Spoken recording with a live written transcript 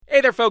Hey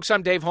there, folks.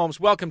 I'm Dave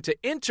Holmes. Welcome to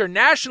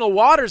International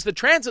Waters, the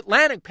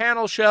transatlantic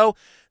panel show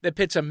that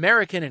pits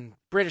American and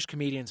British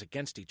comedians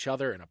against each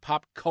other in a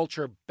pop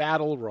culture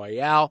battle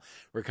royale.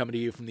 We're coming to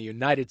you from the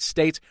United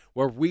States,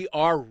 where we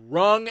are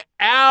wrung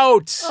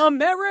out.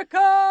 America!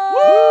 Woo!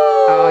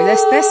 Oh,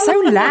 they're so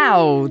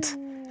loud.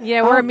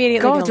 Yeah, we're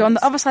immediately God, you're on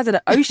the other side of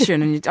the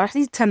ocean, and I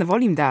need to turn the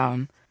volume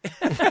down.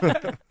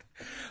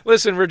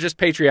 Listen, we're just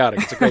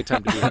patriotic. It's a great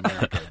time to be in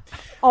America.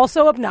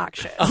 Also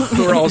obnoxious.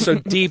 We're also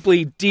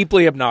deeply,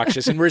 deeply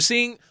obnoxious, and we're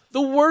seeing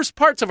the worst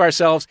parts of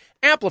ourselves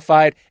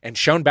amplified and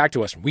shown back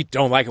to us. We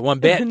don't like it one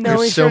bit. No,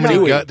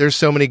 There's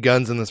so many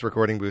guns in this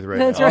recording booth right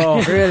That's now. right.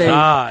 Oh, Really?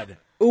 God.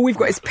 All we've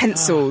got is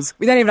pencils.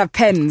 We don't even have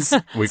pens.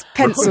 It's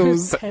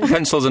pencils.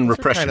 Pencils and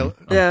repression.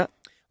 Yeah.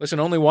 Listen,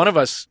 only one of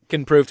us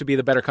can prove to be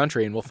the better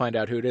country, and we'll find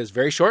out who it is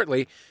very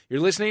shortly. You're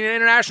listening to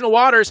International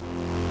Waters.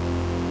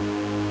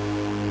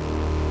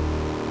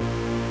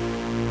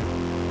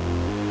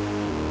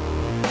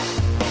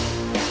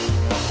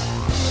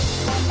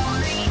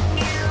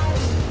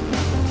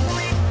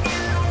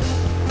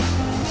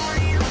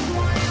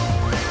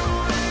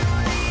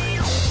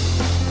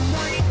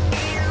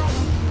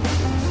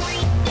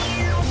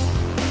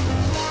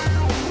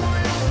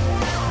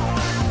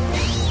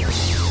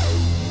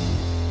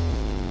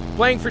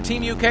 Playing for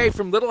Team UK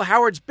from Little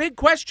Howard's Big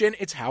Question,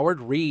 it's Howard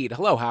Reed.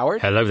 Hello,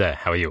 Howard. Hello there.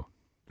 How are you?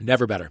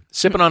 Never better.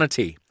 Sipping on a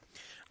tea.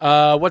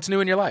 What's new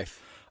in your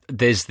life?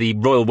 There's the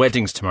royal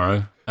weddings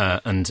tomorrow,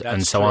 and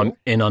so true. I'm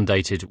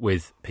inundated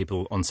with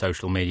people on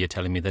social media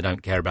telling me they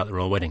don't care about the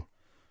royal wedding,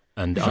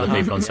 and other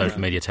people on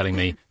social media telling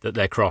me that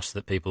they're cross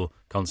that people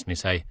constantly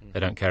say they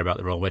don't care about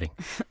the royal wedding.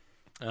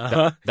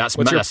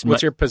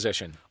 What's your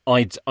position?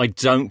 I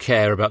don't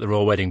care about the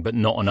royal wedding, but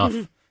not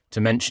enough to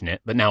mention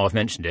it. But now I've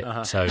mentioned it,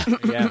 so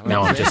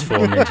now I'm just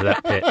falling into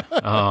that pit.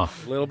 A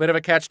little bit of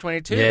a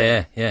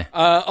catch-22. Yeah.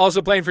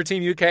 Also playing for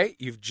Team UK,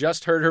 you've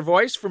just heard her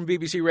voice from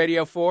BBC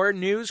Radio 4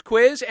 News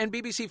Quiz and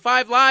BBC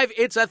 5 Live.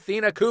 It's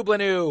Athena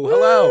Kublanu.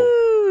 Hello.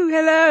 Ooh,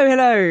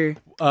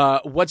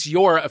 hello. What's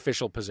your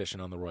official position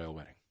on the royal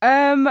wedding?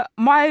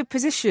 My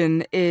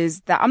position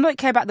is that I don't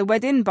care about the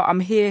wedding, but I'm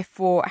here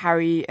for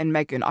Harry and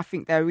Meghan. I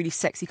think they're a really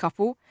sexy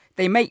couple.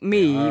 They make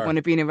me want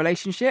to be in a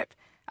relationship.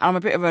 And I'm a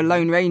bit of a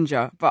lone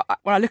ranger, but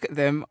when I look at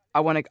them,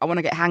 I want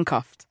to get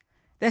handcuffed.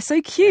 They're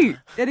so cute.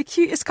 They're the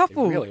cutest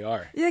couple. They really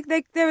are. Yeah,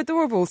 they're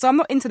adorable. So I'm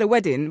not into the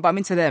wedding, but I'm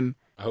into them.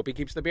 I hope he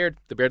keeps the beard.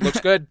 The beard looks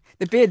good.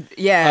 The beard,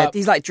 yeah,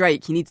 he's like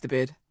Drake. He needs the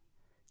beard.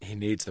 He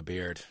needs the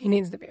beard. He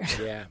needs the beard.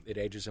 Yeah, it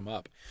ages him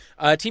up.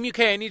 Team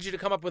UK, I need you to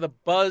come up with a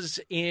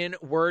buzz-in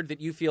word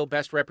that you feel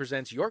best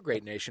represents your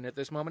great nation at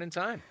this moment in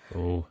time.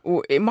 Oh.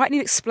 Or it might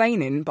need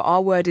explaining, but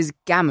our word is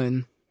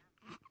gammon.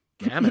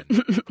 Gammon.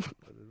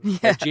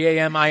 Yeah.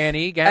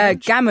 G-A-M-I-N-E, gammon?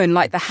 Gammon,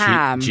 like the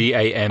ham.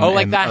 G-A-M-M-O-N. Oh,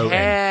 like the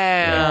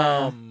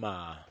Yeah. ham.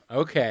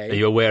 Okay. Are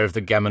you aware of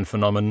the gammon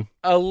phenomenon?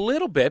 A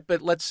little bit,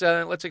 but let's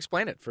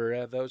explain it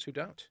for those who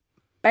don't.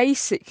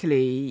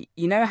 Basically,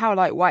 you know how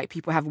like white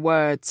people have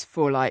words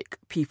for like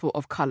people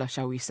of colour,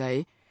 shall we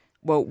say?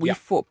 Well, we've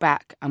fought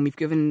back and we've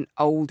given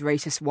old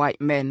racist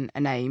white men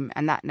a name,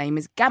 and that name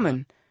is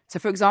gammon. So,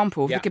 for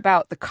example, think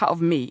about the cut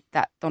of meat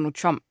that Donald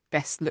Trump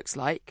best looks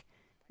like.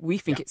 We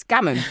think it's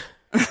gammon.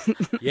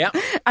 Yeah.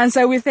 And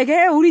so we think,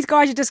 hey, all these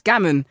guys are just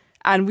gammon.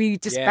 And we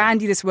just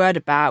bandy this word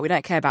about. We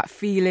don't care about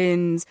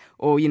feelings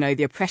or, you know,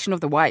 the oppression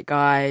of the white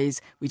guys.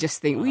 We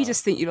just think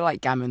you look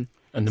like gammon.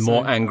 And the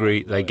more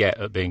angry they get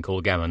at being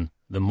called gammon,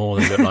 the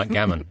more they look like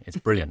gammon. It's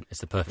brilliant.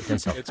 It's the perfect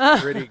insult.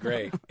 It's pretty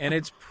great. And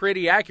it's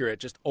pretty accurate.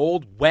 Just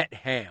old wet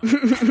ham.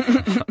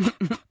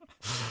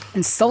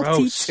 And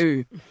salty Gross.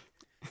 too.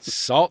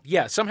 Salt.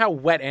 Yeah, somehow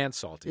wet and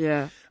salty.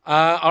 Yeah.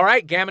 All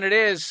right, gammon it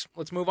is.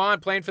 Let's move on.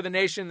 Playing for the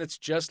nation that's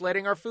just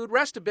letting our food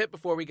rest a bit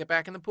before we get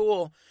back in the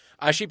pool.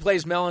 She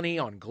plays Melanie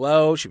on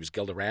Glow. She was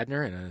Gilda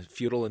Radner in a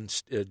Feudal and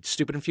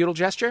Stupid and Feudal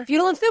Gesture.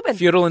 Feudal and stupid.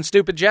 Feudal and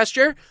Stupid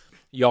Gesture.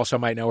 You also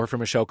might know her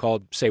from a show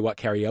called Say What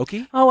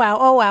Karaoke. Oh,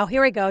 wow.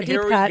 Here we go. Deep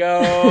Here cut. we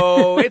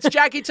go. It's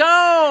Jackie Tone.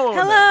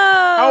 Hello.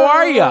 How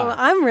are you?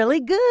 I'm really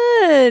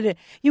good.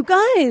 You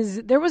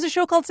guys, there was a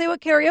show called Say What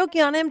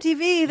Karaoke on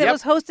MTV that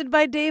was hosted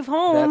by Dave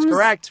Holmes. That's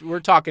correct. We're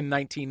talking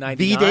 1999.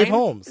 The Dave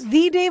Holmes.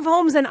 The Dave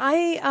Holmes. And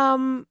I,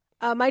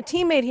 my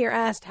teammate here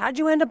asked, how'd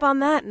you end up on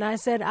that? And I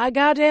said, I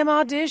goddamn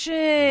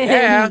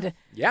auditioned.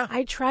 Yeah.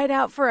 I tried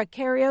out for a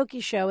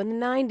karaoke show in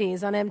the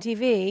 90s on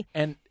MTV.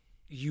 And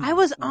you I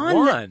was on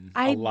won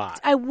a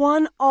lot. I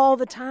won all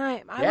the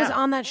time. I was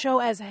on that show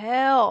as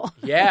hell.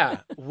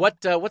 Yeah.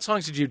 What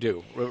songs did you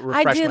do? I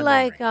Refresh did my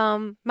like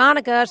memory.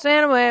 Monica,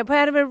 Sandway,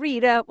 Patty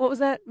Rita. What was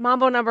that?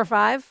 Mambo number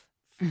 5?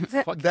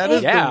 That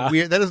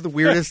is the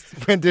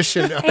weirdest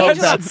rendition of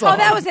that song. Oh,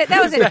 that was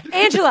it.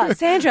 Angela,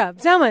 Sandra,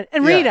 Zelman,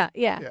 and Rita.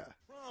 Yeah.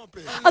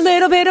 A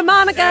little bit of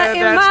Monica in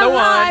that's my the one.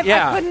 life.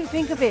 Yeah. I couldn't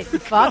think of it.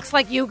 Fucks,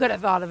 like you could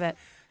have thought of it.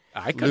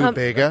 I could Lou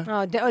Bega.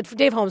 Oh,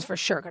 Dave Holmes for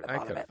sure could have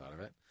thought of it.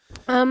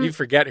 You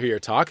forget who you're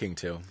talking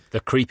to.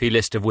 The creepy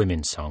list of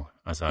women's song,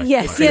 as I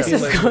Yes, Creepy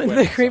of List of course. The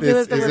Women. creepy This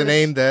list of is a women.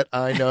 name that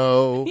I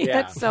know. Yeah,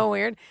 that's so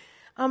weird.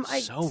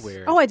 So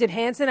weird. Oh, I did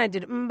Hanson. I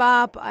did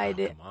Mbop. I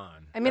did. Come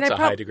on. I mean, That's a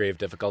high degree of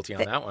difficulty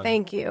on that one.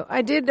 Thank you.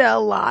 I did a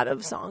lot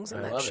of songs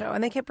in that show,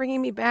 and they kept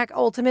bringing me back.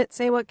 Ultimate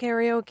Say What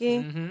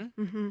karaoke.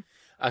 Mm-hmm.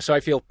 So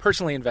I feel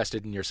personally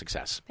invested in your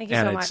success. Thank you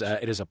so much.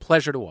 And it is a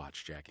pleasure to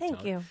watch, Jackie.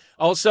 Thank you.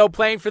 Also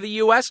playing for the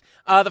U.S.,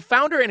 the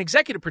founder and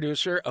executive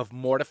producer of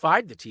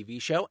Mortified, the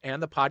TV show, and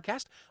the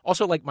podcast.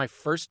 Also, like my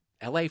first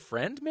L.A.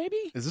 friend, maybe?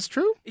 Is this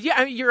true? Yeah,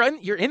 I mean,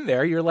 you're in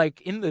there. You're like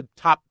in the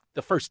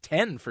first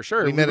 10 for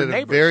sure. We met at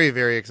a very,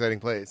 very exciting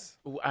place.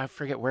 I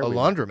forget where a we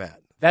laundromat.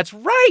 Met. That's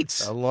right.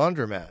 A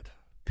laundromat.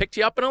 Picked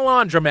you up in a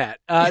laundromat.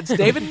 It's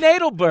David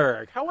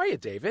Nadelberg. How are you,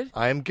 David?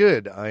 I am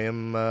good.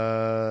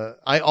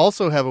 I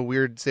also have a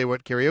weird Say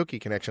What karaoke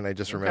connection I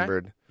just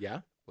remembered. Yeah.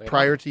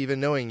 Prior to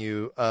even knowing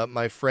you,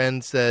 my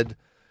friend said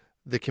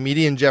the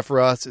comedian Jeff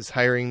Ross is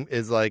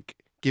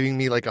giving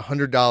me like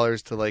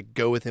 $100 to like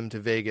go with him to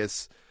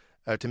Vegas,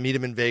 to meet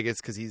him in Vegas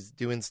because he's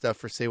doing stuff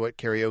for Say What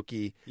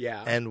karaoke.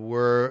 Yeah. And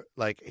we're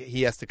like,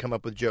 he has to come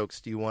up with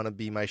jokes. Do you want to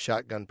be my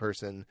shotgun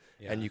person?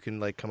 Yeah. And you can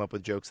like come up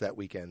with jokes that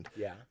weekend.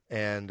 Yeah.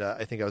 And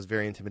I think I was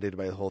very intimidated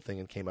by the whole thing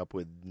and came up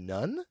with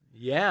none.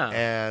 Yeah.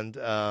 And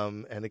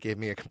it gave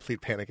me a complete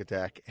panic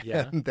attack.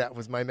 Yeah. And that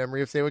was my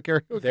memory of Say What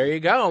karaoke. There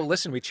you go.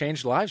 Listen, we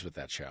changed lives with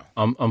that show.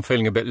 I'm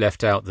feeling a bit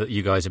left out that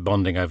you guys are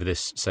bonding over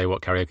this Say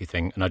What karaoke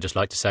thing. And I'd just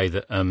like to say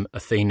that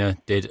Athena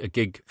did a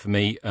gig for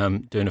me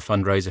doing a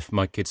fundraiser for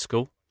my kids'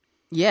 school.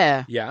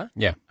 Yeah. Yeah?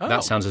 Yeah. Oh.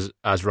 That sounds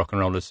as rock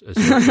and roll as your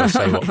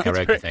Say What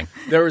karaoke thing.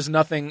 There's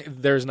nothing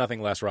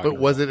less rock and roll.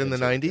 But was it in the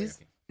 90s?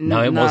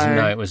 No, it wasn't.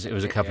 No, it was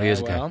a couple of years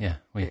ago. Well.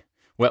 Yeah.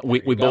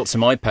 We bought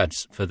some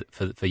iPads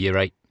for year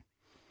 8.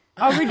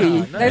 Oh, really?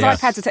 Nice. Those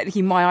iPads are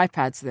technically my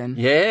iPads then?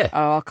 Yeah.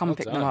 Oh, I'll come and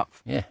pick them up.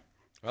 Yeah.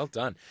 Well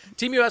done.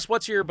 Team US,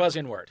 what's your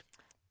buzz-in word?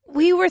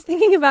 We were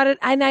thinking about it,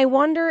 and I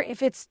wonder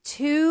if it's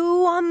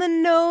too on the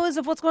nose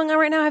of what's going on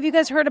right now. Have you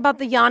guys heard about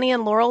the Yanni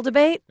and Laurel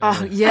debate?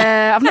 Oh,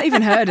 yeah. I've not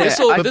even heard it.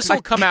 This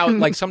will come out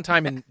like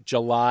sometime in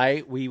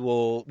July.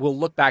 We'll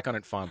look back on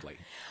it fondly.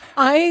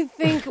 I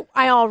think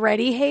I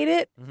already hate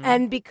it,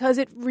 and because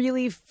it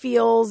really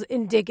feels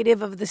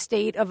indicative of the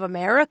state of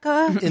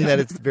America. In that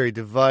it's very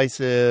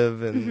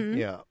divisive, and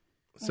yeah.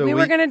 So we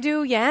were going to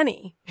do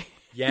Yanni.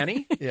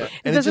 Yanni? Yeah.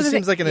 And it just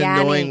seems like an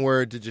annoying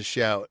word to just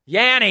shout.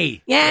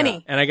 Yanni! Yanni. Yeah.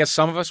 And I guess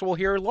some of us will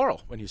hear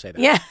Laurel when you say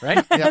that. Yeah.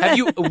 Right?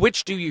 Yeah.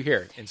 Which do you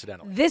hear,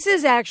 incidentally? This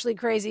is actually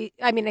crazy.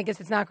 I mean, I guess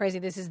it's not crazy.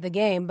 This is the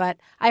game. But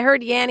I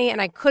heard Yanni, and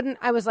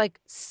I was like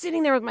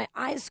sitting there with my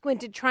eyes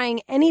squinted,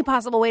 trying any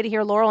possible way to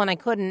hear Laurel, and I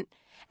couldn't.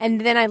 And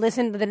then I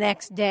listened the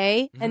next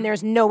day, and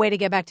there's no way to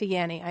get back to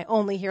Yanni. I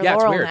only hear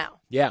Laurel now.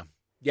 Yeah.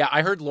 Yeah,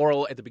 I heard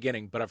Laurel at the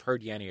beginning, but I've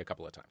heard Yanni a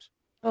couple of times.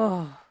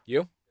 Oh.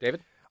 You,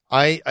 David?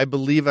 I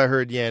believe I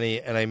heard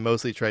Yanni, and I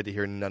mostly tried to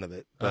hear none of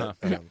it. But,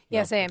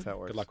 yeah, same.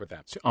 Good luck with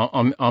that. So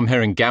I'm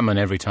hearing gammon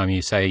every time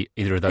you say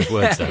either of those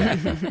words, though.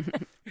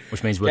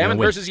 Which means we're gammon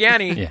versus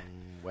Yanni. Yeah.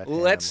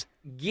 Let's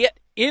get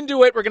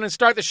into it. We're going to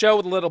start the show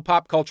with a little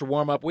pop culture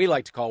warm-up we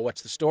like to call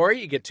What's the Story?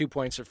 You get 2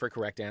 points for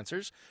correct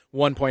answers,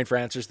 1 point for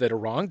answers that are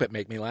wrong but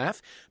make me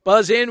laugh.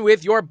 Buzz in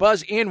with your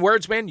buzz-in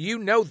words when you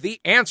know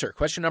the answer.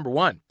 Question number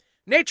 1.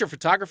 Nature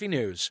photography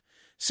news.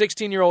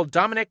 16-year-old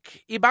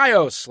Dominic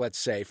Ibayos, let's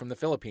say, from the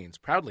Philippines,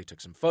 proudly took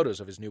some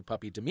photos of his new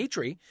puppy,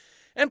 Dimitri,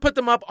 and put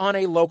them up on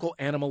a local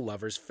animal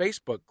lovers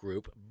Facebook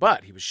group,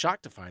 but he was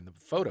shocked to find the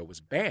photo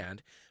was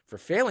banned for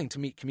failing to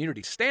meet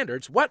community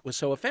standards. What was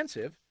so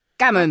offensive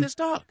Gammon. about this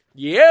dog?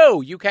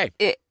 Yo, UK.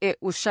 It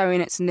was showing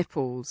its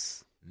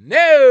nipples.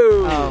 No!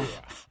 Oh.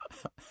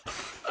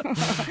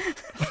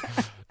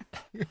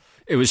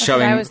 It was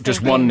showing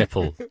just one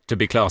nipple, to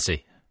be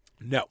classy.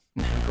 No,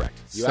 incorrect.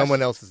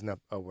 Someone else's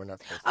nipple. Oh, we're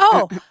not supposed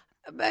to.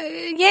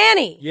 Oh,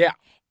 Yanni. Yeah.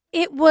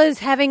 It was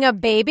having a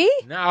baby?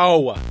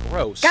 No.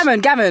 Gross.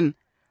 Gammon.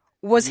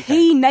 Was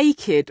he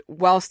naked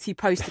whilst he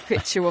posted a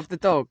picture of the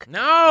dog?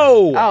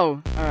 No.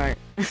 Oh, all right.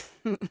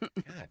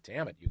 God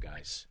damn it, you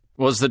guys.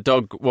 Was the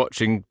dog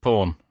watching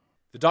porn?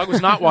 The dog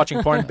was not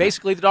watching porn.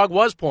 Basically, the dog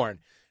was porn.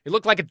 It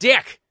looked like a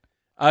dick.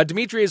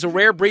 Dimitri is a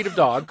rare breed of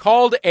dog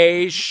called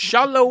a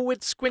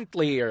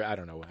Xoloitzcuintli, or I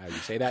don't know how you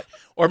say that,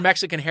 or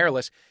Mexican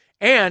hairless.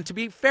 And to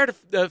be fair to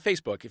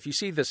Facebook, if you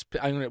see this,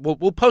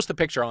 we'll post the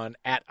picture on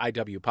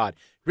 @IWPod. It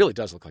really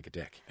does look like a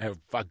dick,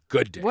 a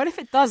good dick. What if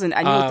it doesn't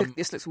and you think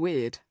this looks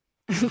weird?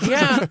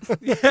 Yeah.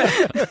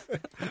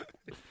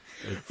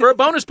 For a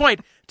bonus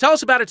point, tell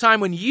us about a time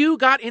when you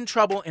got in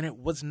trouble and it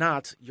was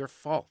not your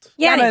fault.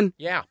 Yanni.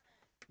 Yeah.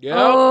 Yep.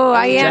 Oh,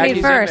 I Yanni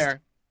Jackie's first. in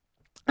there.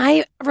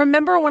 I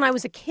remember when I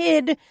was a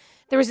kid,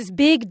 there was this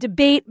big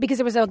debate because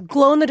there was a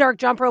glow-in-the-dark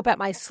jump rope at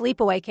my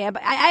sleepaway camp.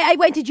 I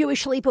went to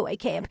Jewish sleepaway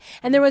camp,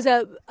 and there was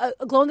a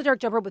glow-in-the-dark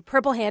jump rope with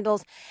purple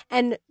handles,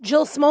 and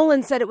Jill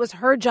Smolin said it was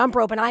her jump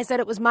rope, and I said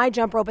it was my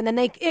jump rope, and then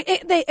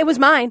it was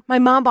mine. My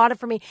mom bought it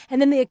for me,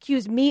 and then they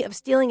accused me of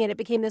stealing it. It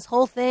became this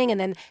whole thing, and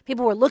then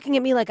people were looking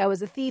at me like I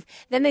was a thief.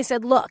 Then they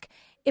said, look,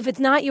 if it's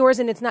not yours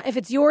and if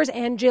it's yours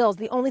and Jill's,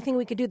 the only thing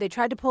we could do, they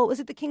tried to pull, was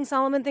it the King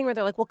Solomon thing where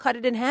they're like, we'll cut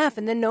it in half,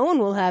 and then no one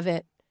will have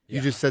it. You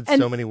just said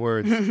so many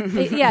words.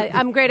 Yeah,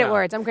 I'm great at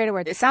words.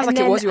 It sounds like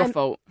it was your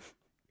fault.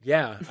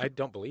 Yeah, I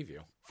don't believe you.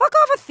 Fuck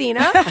off,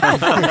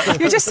 Athena.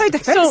 You're just so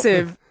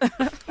defensive.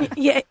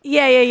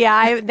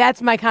 Yeah.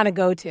 That's my kind of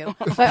go-to.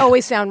 So I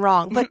always sound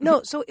wrong. But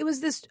no, so it was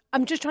this.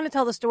 I'm just trying to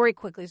tell the story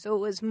quickly. So it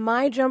was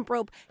my jump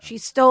rope. She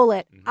stole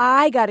it.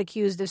 I got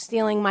accused of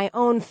stealing my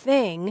own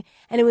thing,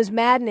 and it was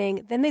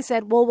maddening. Then they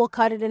said, well, we'll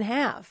cut it in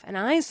half. And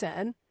I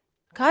said,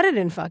 cut it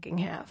in fucking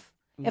half.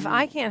 If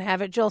I can't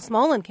have it, Jill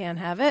Smolin can't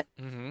have it.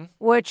 Mm-hmm.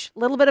 Which,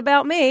 little bit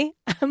about me,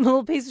 I'm a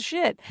little piece of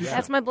shit. Yeah.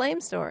 That's my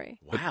blame story.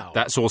 Wow. But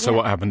that's also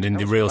what happened in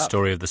the real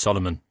story of the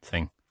Solomon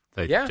thing.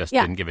 They just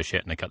didn't give a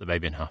shit and they cut the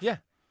baby in half. Yeah.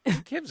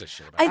 Who gives a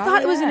shit about I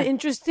thought it was an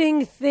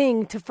interesting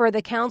thing for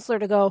the counselor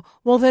to go,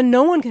 well, then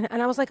no one can.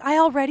 And I was like, I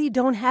already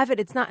don't have it.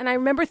 It's not. And I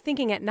remember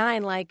thinking at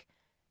 9, like,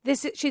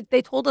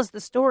 they told us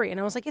the story. And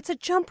I was like, it's a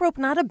jump rope,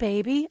 not a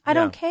baby. I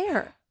don't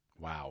care.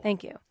 Wow.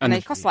 Thank you. And they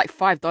cost like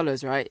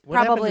 $5, right?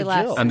 Probably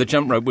less. Jill? And the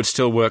jump rope would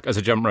still work as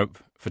a jump rope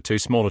for 2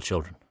 smaller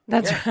children.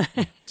 That's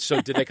right.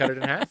 So did they cut it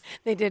in half?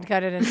 They did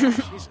cut it in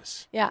half.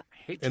 Jesus. Yeah. I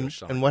hate Jewish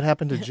songs. And what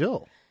happened to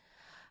Jill?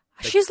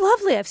 She's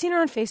lovely. I've seen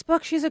her on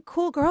Facebook. She's a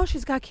cool girl.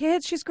 She's got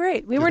kids. She's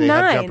great. We Do were they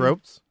 9. have jump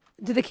ropes?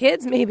 Do the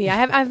kids? Maybe. I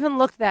haven't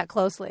looked that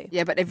closely.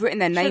 Yeah, but they've written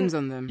their names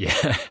on them.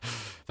 Yeah.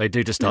 They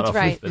do to start That's off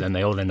right. with, but then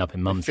they all end up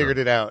in mum's Figured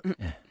room. it out.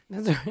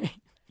 That's right.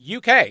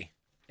 UK.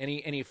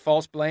 Any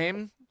false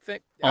blame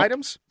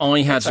items? I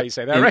had That's how you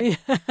say that, right?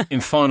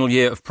 in final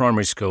year of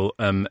primary school,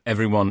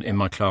 everyone in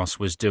my class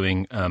was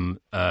doing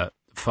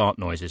fart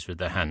noises with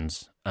their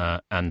hands,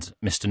 and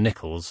Mr.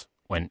 Nichols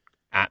went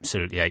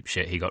absolutely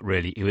apeshit. He got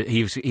really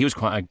he was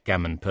quite a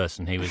gammon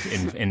person. He was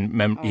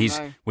he's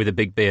with a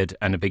big beard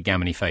and a big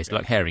gammony face,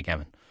 like hairy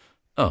gammon.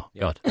 Oh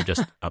God, I've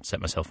just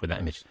upset myself with that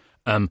image.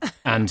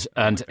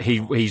 And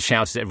he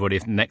shouted at everybody,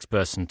 if the next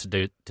person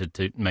to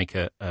make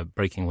a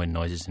breaking wind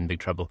noise is in big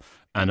trouble.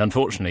 And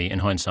unfortunately, in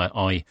hindsight,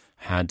 I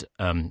had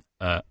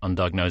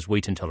undiagnosed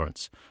wheat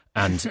intolerance,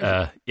 and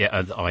I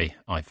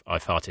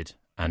farted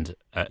and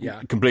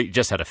completely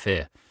just had a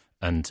fear,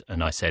 and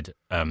I said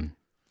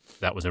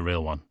that was a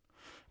real one,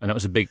 and that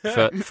was a big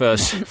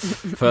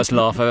first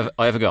laugh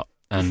I ever got,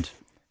 and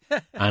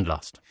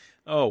last.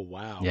 Oh,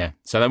 wow. Yeah.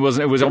 So it was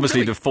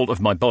obviously the fault of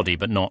my body,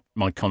 but not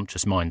my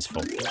conscious mind's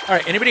fault. All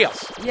right. Anybody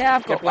else? Yeah,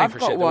 I've got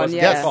one.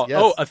 Yes.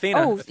 Oh, Athena.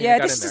 Oh, Athena yeah,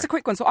 got this in is there. just a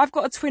quick one. So I've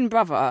got a twin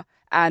brother,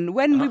 and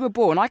when we were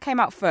born, I came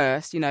out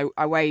first. You know,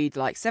 I weighed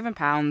like 7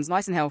 pounds,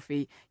 nice and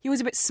healthy. He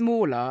was a bit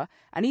smaller,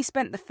 and he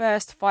spent the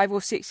first 5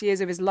 or 6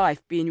 years of his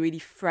life being really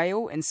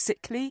frail and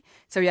sickly.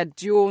 So he had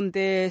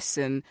jaundice,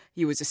 and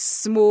he was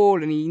just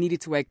small, and he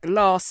needed to wear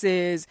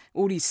glasses,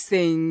 all these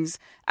things.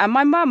 And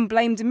my mum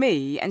blamed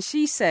me, and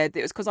she said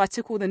it was because I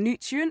took all the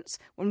nutrients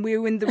when we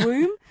were in the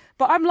womb.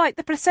 But I'm like,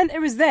 the placenta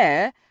is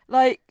there.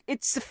 Like,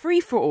 it's a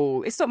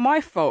free-for-all. It's not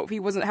my fault if he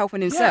wasn't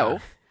helping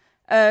himself.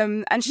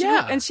 And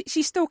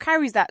she still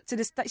carries that to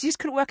this. She just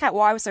couldn't work out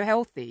why I was so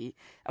healthy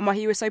and why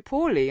he was so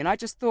poorly. And I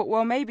just thought,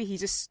 well, maybe he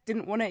just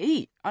didn't want to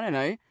eat. I don't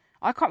know.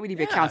 I can't really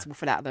be accountable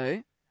for that,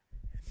 though.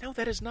 No,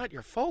 that is not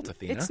your fault,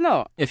 Athena. It's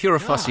not. If you're a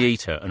fussy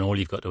eater and all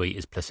you've got to eat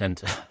is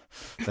placenta,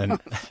 then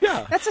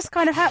That's just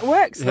kind of how it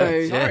works,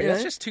 though. Sorry,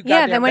 that's just too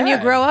Yeah, goddamn then when you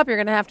bad. grow up, you're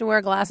going to have to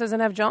wear glasses and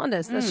have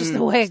jaundice. That's just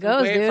the way it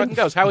goes, the way it dude. fucking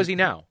goes. How is he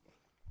now?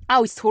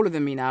 Oh, he's taller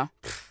than me now.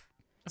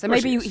 So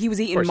course maybe he is. he was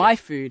Of eating course he my is.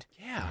 food.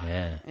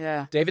 Yeah.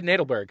 Yeah. David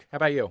Nadelberg, how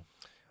about you?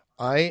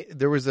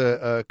 There was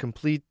a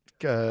complete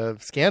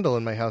scandal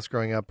in my house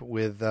growing up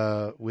with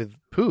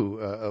poo,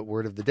 a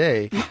word of the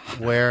day,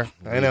 where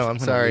I know I'm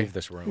sorry. Leave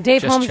this room.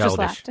 Dave Just Holmes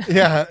childish. just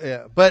left.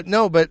 Yeah, but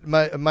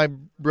my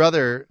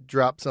brother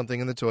dropped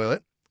something in the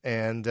toilet,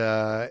 and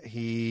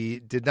he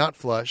did not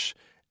flush,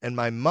 and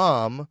my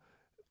mom.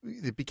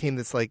 It became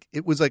this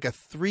it was like a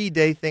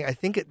 3-day thing. I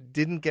think it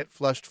didn't get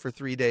flushed for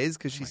 3 days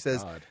because she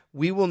says God.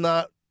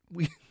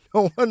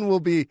 no one will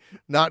be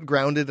not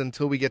grounded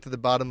until we get to the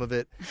bottom of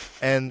it.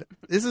 And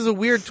this is a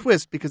weird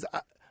twist because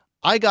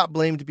I got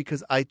blamed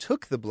because I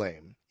took the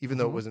blame, even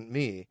though it wasn't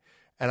me.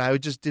 And I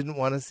just didn't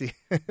want to see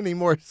any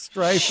more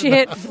strife.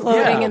 Shit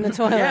floating in the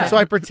toilet. Yeah. So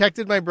I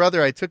protected my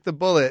brother. I took the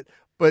bullet,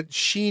 but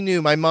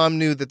my mom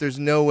knew that there's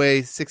no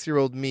way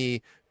 6-year-old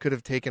me could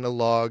have taken a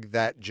log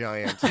that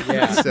giant.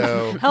 Yeah.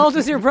 So How old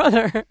is your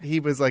brother? he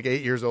was like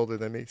 8 years older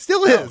than me.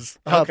 Still is.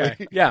 Okay.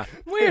 oddly. Yeah.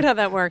 Weird how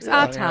that works.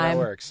 Yeah, Odd that time.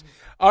 works.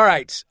 All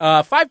right.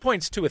 5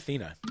 points to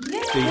Athena,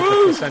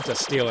 the placenta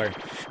stealer.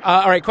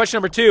 All right. Question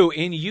number 2.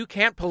 In You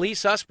Can't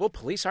Police Us, We'll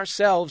Police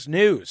Ourselves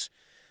news.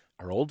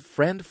 Our old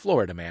friend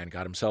Florida man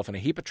got himself in a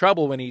heap of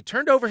trouble when he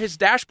turned over his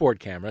dashboard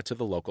camera to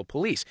the local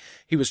police.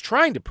 He was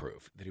trying to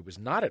prove that he was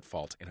not at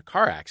fault in a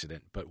car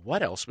accident, but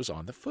what else was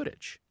on the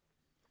footage?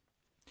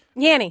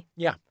 Yanny.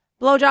 Yeah.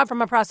 Blowjob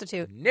from a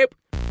prostitute. Nope.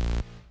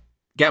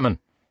 Gammon.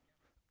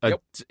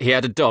 Nope. He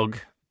had a dog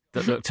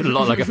that looked a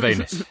lot like a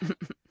Venus.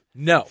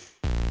 No.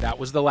 That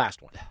was the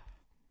last one.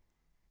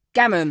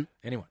 Gammon.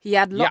 Anyone? He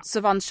had lots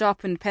of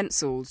unsharpened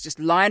pencils just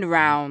lying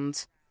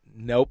around.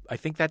 Nope. I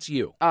think that's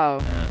you. Oh.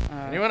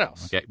 Anyone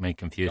else? Get me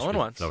confused Going with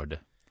once. Florida.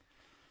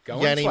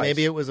 Going Yanni, twice.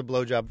 maybe it was a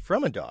blowjob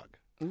from a dog.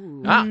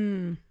 Ah.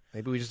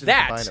 Maybe we just didn't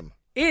That combine them.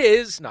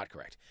 is not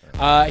correct.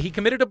 He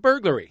committed a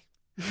burglary.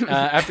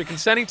 After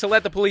consenting to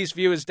let the police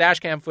view his dash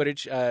cam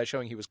footage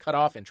showing he was cut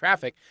off in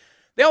traffic,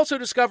 they also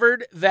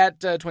discovered that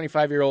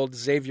 25-year-old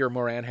Xavier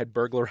Moran had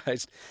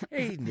burglarized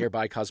a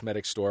nearby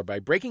cosmetics store by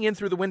breaking in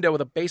through the window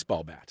with a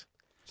baseball bat.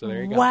 So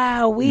there you go.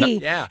 Wowee.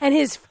 Yeah. And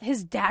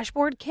his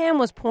dashboard cam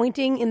was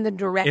pointing in the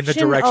direction,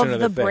 of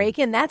the thing.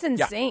 break-in. That's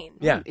insane.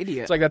 Yeah.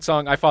 Idiot. It's like that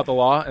song, I Fought the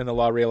Law, and the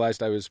law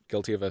realized I was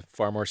guilty of a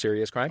far more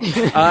serious crime.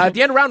 At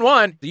the end of round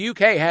one, the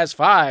UK has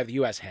 5. The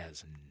US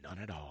has none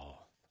at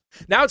all.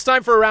 Now it's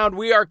time for a round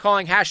we are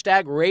calling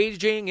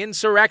 #Raging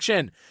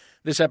Insurrection.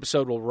 This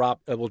episode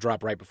will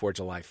drop right before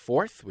July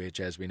 4th, which,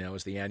 as we know,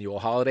 is the annual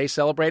holiday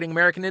celebrating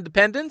American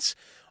independence,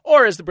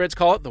 or as the Brits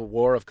call it, the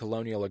War of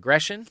Colonial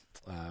Aggression.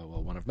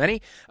 Well, one of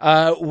many.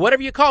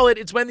 Whatever you call it,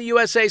 it's when the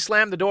USA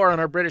slammed the door on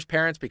our British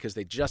parents because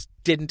they just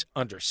didn't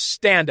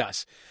understand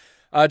us.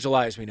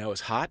 July, as we know,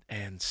 is hot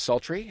and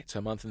sultry. It's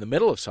a month in the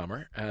middle of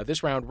summer.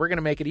 This round, we're going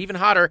to make it even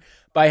hotter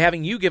by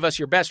having you give us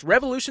your best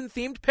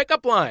Revolution-themed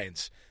pickup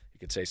lines. You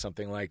could say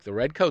something like, the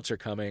Redcoats are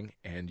coming,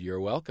 and you're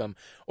welcome.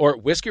 Or,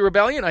 Whiskey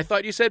Rebellion, I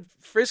thought you said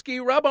Frisky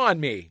Rub on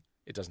Me.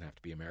 It doesn't have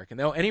to be American,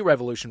 though. Any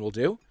revolution will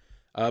do.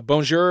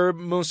 Bonjour,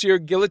 Monsieur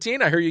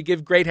Guillotine, I hear you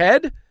give great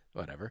head.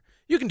 Whatever.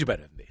 You can do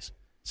better than these.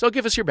 So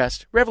give us your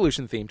best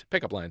Revolution-themed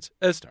pickup lines,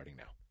 starting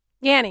now.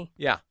 Yanni.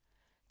 Yeah.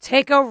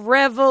 Take a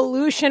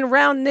revolution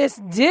round this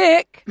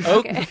dick.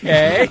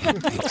 Okay.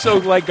 So,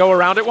 like, go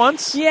around it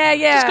once? Yeah.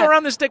 Just go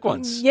around this dick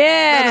once. Yeah.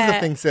 That is a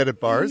thing said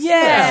at bars.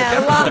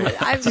 Yeah.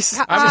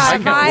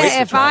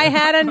 If I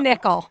had a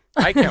nickel.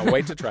 I can't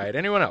wait to try it.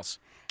 Anyone else?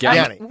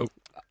 Yanni.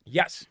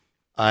 Yes.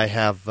 I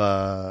have.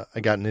 I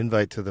got an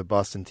invite to the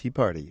Boston Tea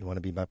Party. You want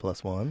to be my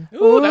 +1?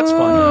 Ooh, that's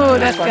fun. Ooh,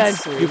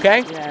 that's good.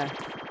 UK? Yeah.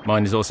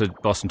 Mine is also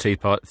Boston Tea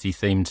Party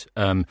themed.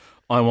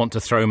 I want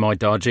to throw my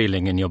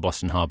Darjeeling in your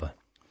Boston Harbour.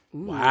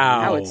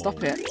 Wow. Howard,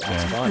 stop it.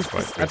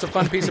 That's a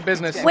fun piece of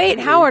business. Wait,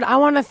 Howard, I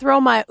want to throw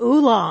my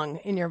oolong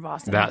in your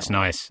Boston. That's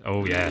nice.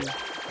 Oh, yeah.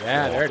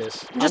 Yeah, there it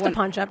is. Just a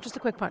punch up, just a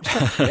quick punch.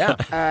 Yeah.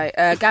 All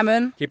right,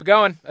 Gammon. Keep it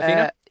going,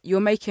 Athena.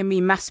 You're making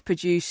me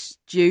mass-produce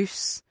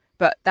juice,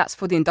 but that's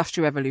for the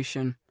Industrial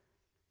Revolution.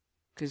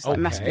 Because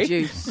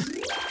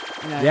mass-produce.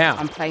 Yeah.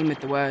 I'm playing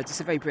with the words.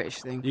 It's a very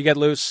British thing. You get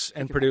loose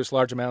and produce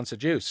large amounts of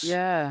juice.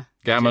 Yeah.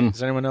 Gammon.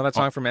 Does anyone know that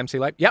song from MC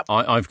Light? Yep.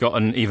 I've got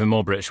an even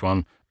more British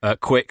one.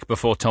 Quick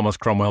before Thomas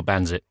Cromwell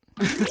bans it.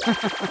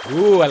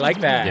 Ooh, I like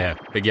that. Yeah,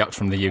 big yucks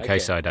from the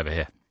UK side over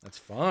here. That's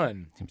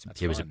fun.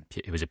 He was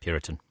a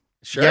Puritan.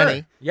 Sure.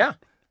 Yanni. Yeah.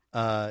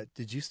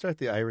 Did you start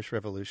the Irish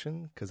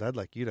Revolution? Because I'd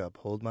like you to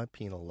uphold my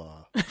penal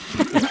law.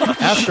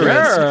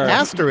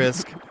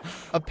 Asterisk.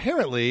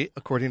 Apparently,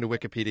 according to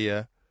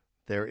Wikipedia,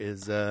 there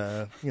is,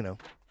 that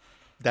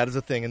is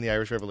a thing in the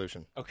Irish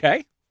Revolution.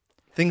 Okay.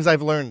 Things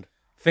I've learned.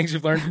 Things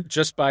you've learned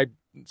just by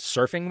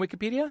surfing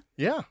Wikipedia?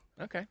 Yeah.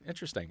 Okay,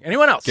 interesting.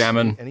 Anyone else?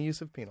 Gammon. Any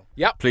use of penal.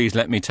 Yep. Please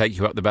let me take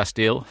you up the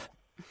Bastille.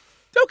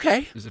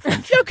 Okay. Is it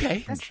French?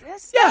 Okay. Yeah,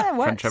 French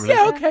works.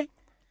 Revolution. Yeah, okay.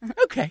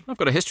 Okay. I've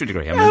got a history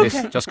degree. I mean,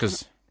 this just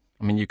because.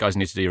 I mean, you guys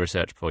need to do your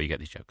research before you get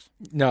these jokes.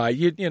 No,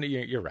 you're right.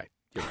 You're right.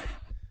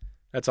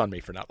 That's on me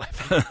for not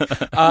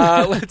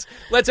laughing.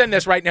 Let's end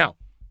this right now.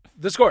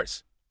 The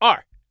scores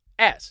are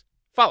as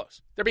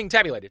follows. They're being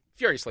tabulated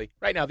furiously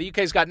right now. The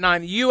UK's got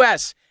 9. The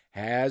US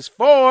has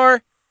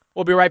 4.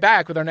 We'll be right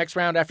back with our next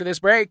round after this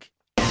break.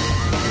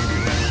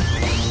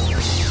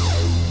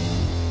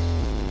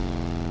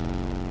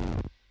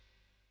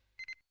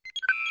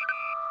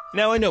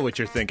 Now I know what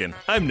you're thinking.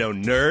 I'm no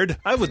nerd.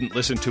 I wouldn't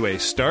listen to a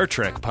Star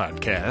Trek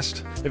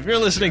podcast. If you're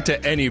listening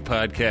to any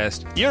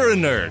podcast, you're a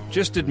nerd.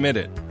 Just admit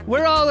it.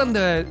 We're all in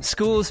the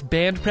school's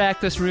band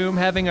practice room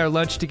having our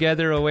lunch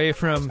together away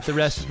from the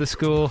rest of the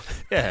school.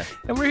 Yeah.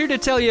 And we're here to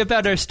tell you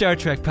about our Star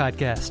Trek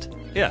podcast.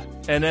 Yeah.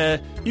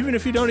 And even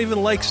if you don't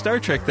even like Star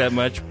Trek that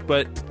much,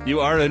 but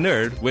you are a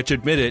nerd, which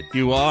admit it,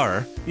 you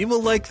are, you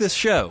will like this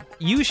show.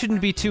 You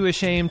shouldn't be too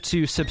ashamed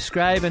to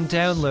subscribe and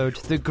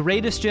download The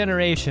Greatest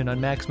Generation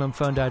on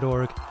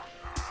MaximumFun.org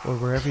or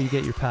wherever you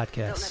get your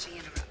podcasts.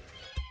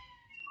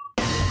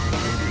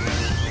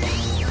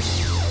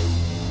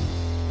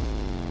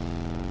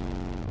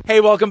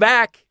 Hey, welcome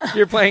back.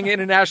 You're playing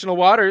International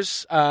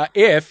Waters.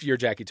 If you're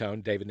Jackie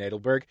Tone, David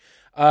Nadelberg,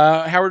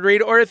 Howard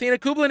Reed, or Athena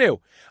Kublanu.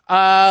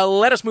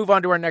 Let us move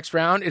on to our next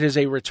round. It is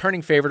a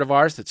returning favorite of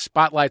ours that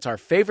spotlights our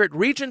favorite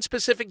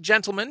region-specific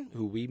gentleman,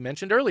 who we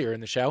mentioned earlier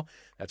in the show.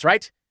 That's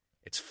right.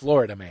 It's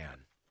Florida Man.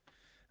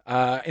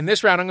 In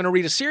this round, I'm going to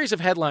read a series of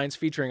headlines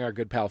featuring our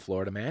good pal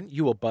Florida Man.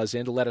 You will buzz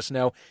in to let us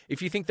know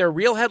if you think they're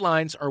real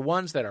headlines or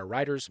ones that our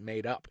writers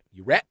made up.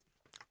 You ready?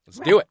 Let's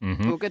do it.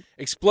 All good.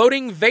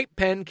 Exploding vape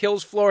pen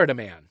kills Florida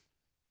Man.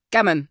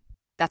 Gammon.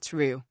 That's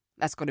real.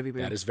 That's got to be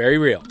real. That is very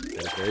real.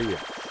 That is very real.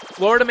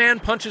 Florida man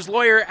punches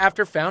lawyer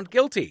after found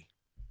guilty.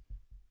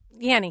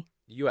 Yanni.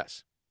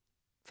 U.S.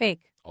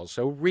 Fake.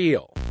 Also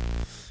real.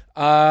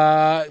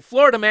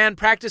 Florida man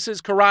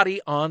practices karate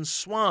on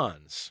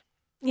swans.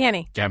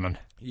 Yanni. Gammon.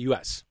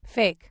 U.S.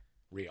 Fake.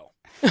 Real.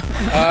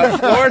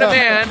 Florida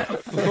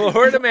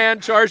man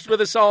charged with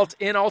assault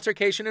in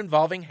altercation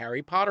involving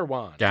Harry Potter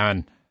wand.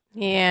 Gammon.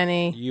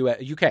 Yanni.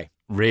 UK.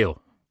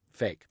 Real.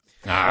 Fake.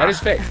 That is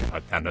fake.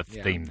 And a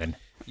theme then.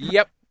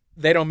 Yep.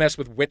 They don't mess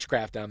with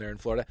witchcraft down there in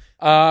Florida.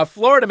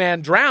 Florida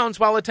man drowns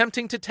while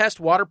attempting to test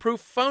waterproof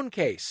phone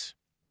case.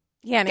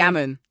 Yanny.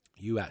 Gammon.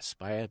 U.S.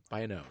 by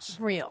a nose.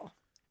 Real.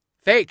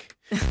 Fake.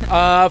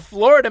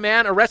 Florida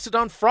man arrested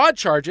on fraud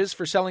charges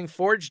for selling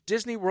forged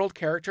Disney World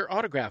character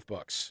autograph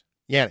books.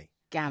 Yanny.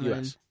 Gammon.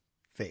 US.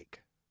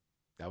 Fake.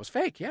 That was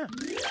fake, yeah.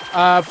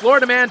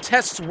 Florida man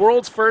tests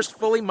world's first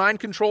fully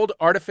mind-controlled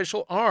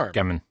artificial arm.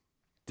 Gammon.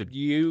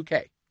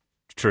 UK.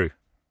 True.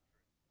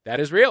 That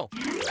is real.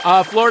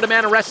 Florida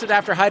man arrested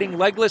after hiding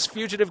legless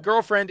fugitive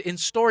girlfriend in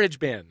storage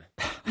bin.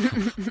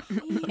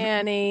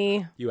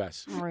 Yanny.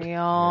 U.S. Yeah,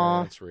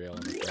 Real. it's real.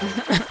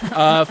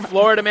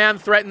 Florida man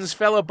threatens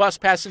fellow bus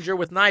passenger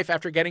with knife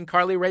after getting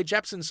Carly Rae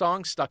Jepsen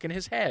song stuck in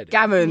his head.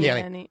 Gammon.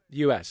 Yanny.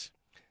 U.S.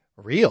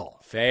 Real.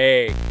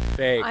 Fake.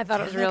 Fake. I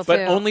thought it was real, But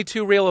too. only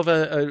too real of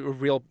a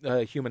real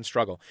human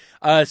struggle.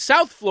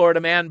 South Florida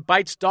man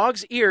bites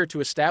dog's ear to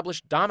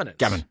establish dominance.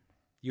 Gammon.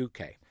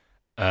 UK.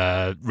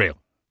 Real.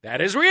 That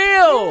is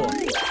real.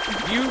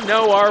 You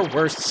know our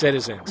worst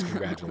citizens.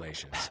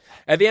 Congratulations.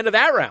 At the end of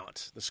that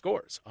round, the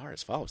scores are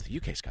as follows. The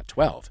UK's got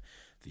 12.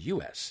 The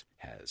US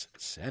has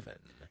 7.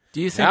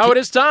 Do you think? Now it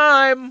is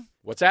time.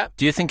 What's that?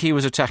 Do you think he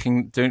was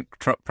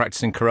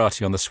practicing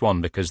karate on the Swan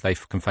because they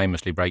can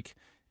famously break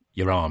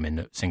your arm in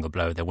a single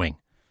blow of their wing,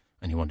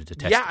 and he wanted to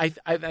test? Yeah, it?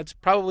 that's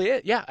probably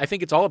it. Yeah, I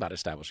think it's all about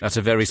establishing. That's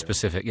a very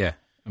specific. Yeah,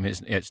 I mean,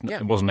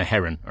 it wasn't a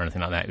heron or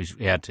anything like that.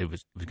 He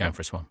was going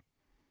for a swan.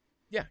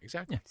 Yeah,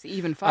 exactly. It's an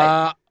even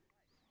fight.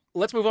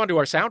 Let's move on to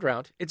our sound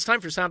round. It's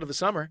time for Sound of the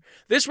Summer.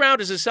 This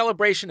round is a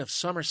celebration of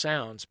summer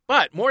sounds,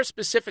 but more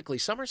specifically,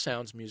 summer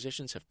sounds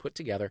musicians have put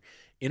together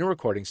in a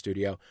recording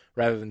studio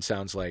rather than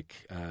sounds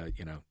like, a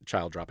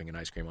child dropping an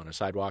ice cream on a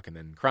sidewalk and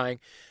then crying.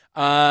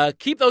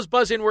 Keep those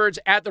buzz-in words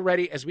at the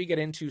ready as we get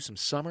into some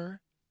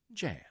summer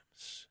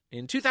jams.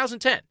 In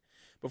 2010,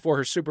 before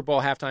her Super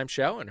Bowl halftime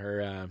show and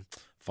her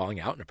falling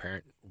out and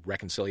apparent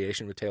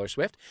reconciliation with Taylor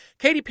Swift,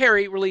 Katy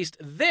Perry released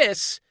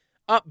this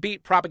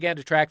upbeat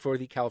propaganda track for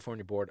the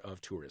California Board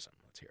of Tourism.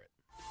 Let's hear it.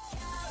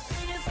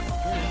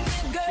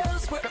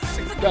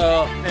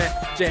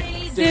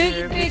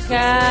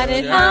 Got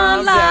it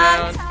on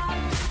lock.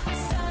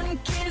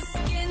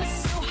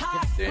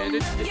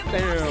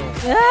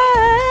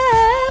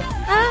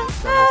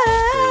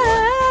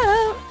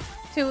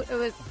 It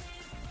was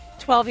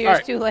 12 years All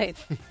right. too late.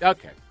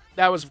 Okay.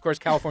 That was, of course,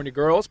 California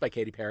Girls by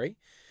Katy Perry.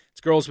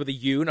 It's girls with a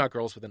U, not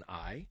girls with an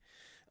I.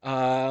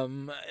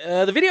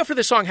 The video for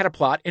this song had a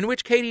plot in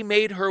which Katy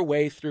made her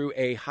way through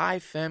a high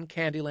femme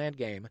Candyland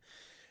game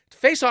to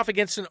face off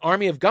against an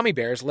army of gummy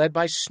bears led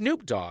by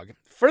Snoop Dogg.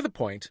 For the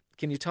point,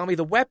 can you tell me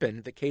the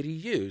weapon that Katy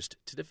used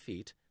to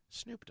defeat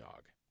Snoop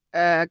Dogg?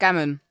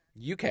 Gammon.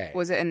 UK.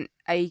 Was it an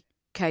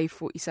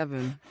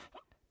AK-47?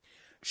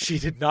 She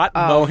did not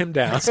mow him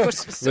down with a I thought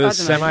she'd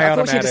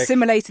semi-automatic.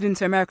 assimilated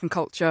into American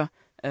culture.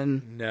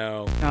 And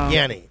No,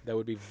 Yanny. that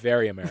would be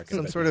very American.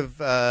 Some but sort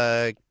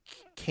of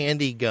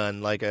candy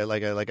gun, like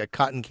a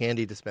cotton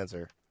candy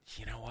dispenser.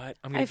 You know what?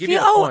 I'm going I to give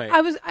feel. you a point.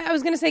 I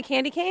was going to say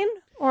candy cane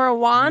or a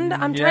wand.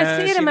 I'm trying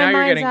to see it in now my you're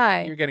mind's getting,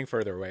 eye. You're getting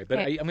further away, but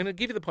Okay. I'm going to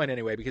give you the point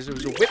anyway because it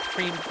was a whipped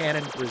cream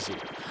cannon brazier.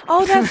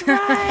 Oh, that's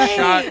right.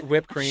 Shot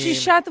whipped cream. She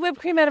shot the whipped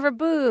cream out of her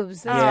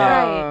boobs. That's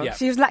Yeah. right. Yeah.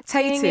 She was Dang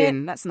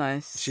lactating. That's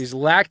nice. She's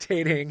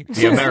lactating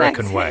The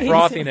American way.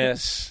 frothiness.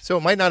 So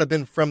it might not have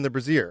been from the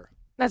brazier.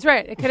 That's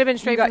right. It could have been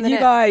straight from the you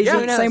nip. guys Yeah. eat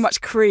Who knows? so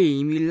much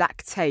cream. You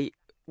lactate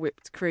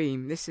whipped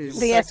cream. This is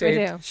Yes, we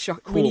do.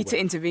 shock. Cool We need to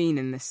Whip. intervene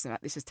in this.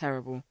 This is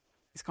terrible.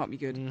 This can't be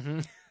good. Mm-hmm.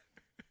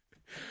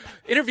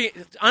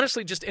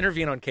 Honestly, just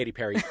intervene on Katy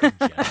Perry in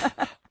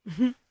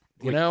general.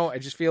 You know, I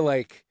just feel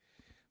like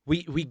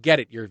we get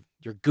it. You're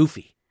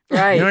goofy.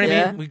 Right? You know what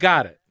yeah. I mean? We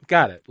got it.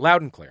 Got it.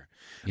 Loud and clear.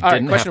 You All right,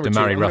 didn't question have to number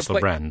two. marry I'm gonna Russell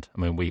play- Brand.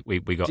 I mean,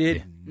 we got Did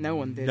you. No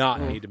one did. not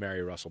Oh. need to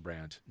marry Russell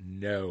Brand.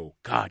 No.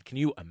 God, can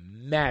you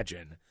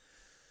imagine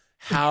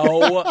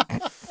how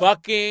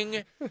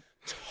fucking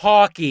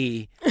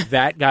talky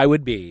that guy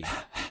would be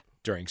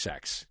during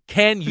sex?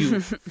 Can you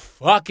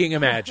fucking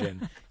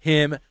imagine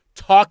him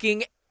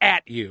talking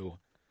at you?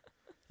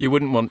 You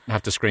wouldn't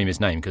have to scream his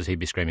name because he'd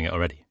be screaming it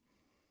already.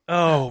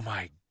 Oh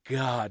my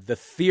God, the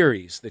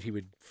theories that he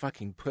would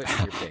fucking put in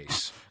your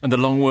face And the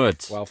long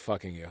words while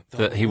fucking you. The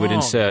that he would long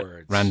insert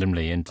words.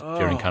 randomly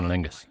during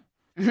cunnilingus.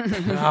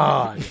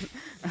 God,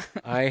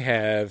 I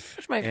have.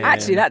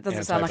 Actually, that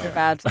doesn't sound like a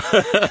bad.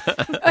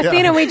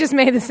 Athena, we just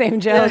made the same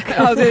joke.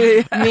 Oh,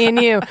 did you? Me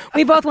and you.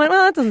 We both went,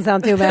 well, that doesn't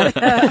sound too bad.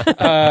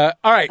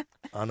 All right,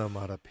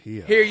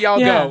 Onomatopoeia. here y'all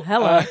Yeah, go.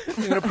 hello.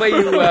 I'm going to play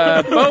you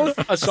both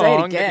a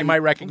song that you again. might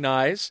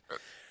recognize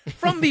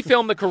from the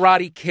film The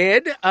Karate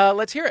Kid.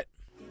 Let's hear it.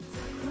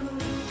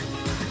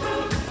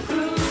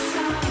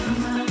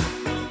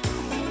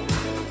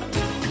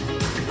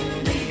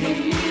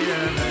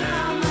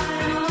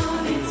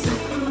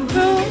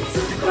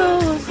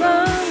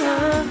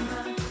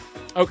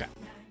 Okay,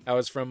 that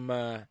was from.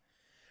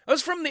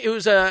 It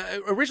was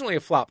originally a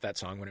flop, that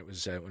song, when it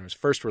was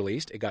first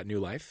released. It got new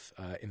life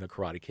in The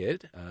Karate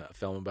Kid, a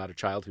film about a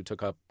child who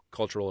took up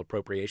cultural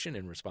appropriation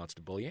in response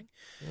to bullying.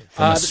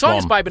 From The song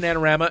is Swan. by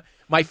Bananarama.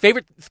 My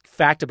favorite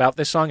fact about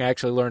this song I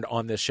actually learned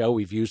on this show.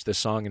 We've used this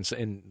song,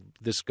 and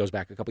this goes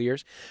back a couple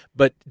years.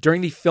 But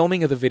during the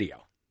filming of the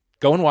video,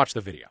 go and watch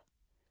the video,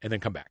 and then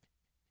come back.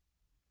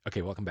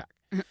 Okay, welcome back.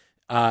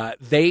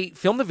 They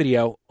filmed the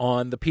video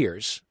on the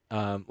piers,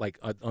 on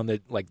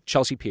the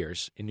Chelsea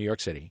piers in New York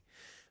City.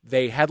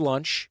 They had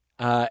lunch.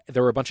 There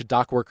were a bunch of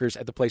dock workers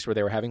at the place where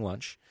they were having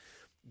lunch.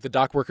 The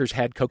dock workers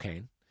had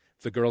cocaine.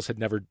 The girls had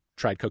never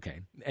tried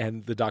cocaine.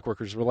 And the dock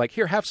workers were like,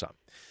 here, have some.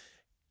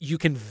 You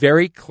can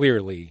very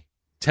clearly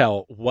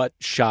tell what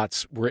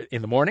shots were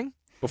in the morning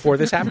before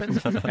this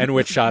happened and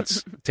which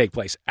shots take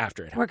place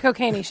after it We're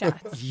cocaine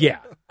shots. Yeah.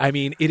 I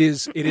mean, it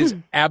is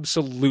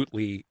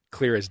absolutely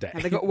clear as day.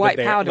 Have they got that white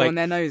they're, powder like- on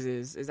their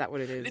noses? Is that what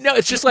it is? No,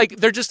 it's just like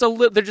they're just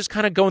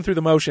kind of going through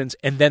the motions,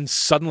 and then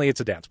suddenly it's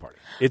a dance party.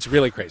 It's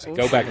really crazy.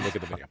 Go back and look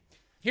at the video.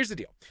 Here's the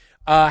deal: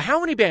 how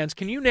many bands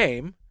can you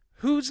name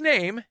whose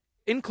name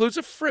includes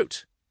a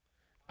fruit?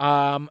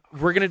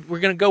 We're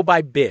gonna go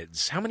by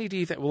bids. How many do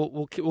you think?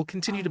 We'll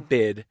continue to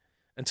bid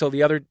until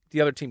the other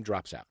team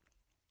drops out.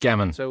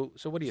 Gammon. So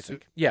what do you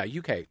think? Yeah,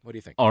 UK. What do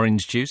you think?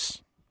 Orange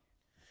juice.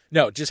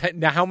 No, just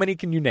now. How many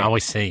can you name? Oh, I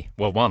see.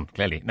 Well, one,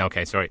 clearly. No,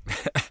 okay, sorry.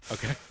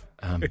 Okay.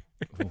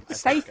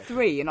 Say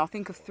 3, and I'll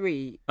think of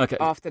 3 Okay.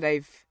 after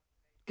they've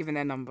given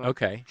their number.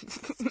 Okay.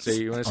 So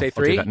you want to say I'll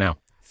do 3? that now.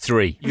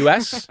 3.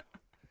 US?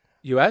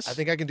 US? I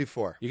think I can do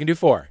 4. You can do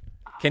 4.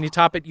 Can you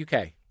top it,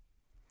 UK?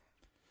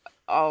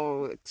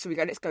 Oh, so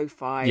let's go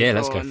 5. Yeah,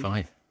 let's go on.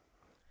 5.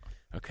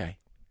 Okay.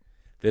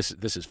 This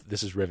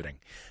is riveting.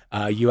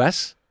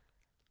 US?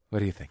 What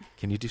do you think?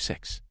 Can you do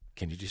 6?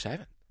 Can you do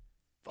 7?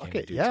 Fuck Can you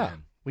it. do Yeah.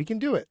 10? We can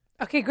do it.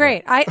 Okay,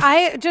 great.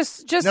 I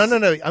just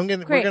No.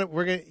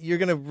 Great. You're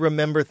gonna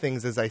remember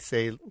things as I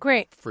say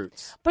great.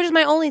 fruits. But just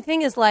my only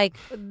thing is like,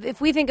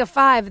 if we think of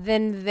 5,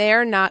 then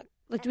they're not.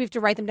 Like, do we have to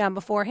write them down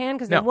beforehand?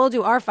 Because then No. we'll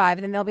do our 5,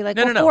 and then they'll be like,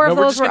 No. 4 of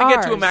We're those just were going to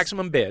ours. get to a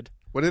maximum bid.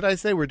 What did I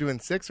say? We're doing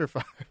 6 or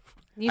 5?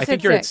 You I said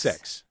think you're at 6.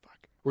 6.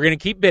 We're going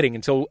to keep bidding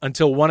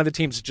until one of the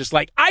teams is just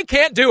like, I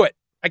can't do it.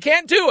 I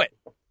can't do it.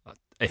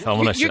 If I'm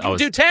honest, You I can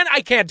was, do 10. I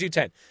can't do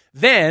 10.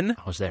 Then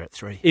I was there at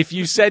 3. if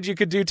you said you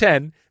could do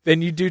 10,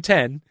 then you do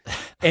 10.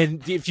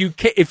 And if you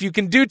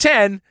can do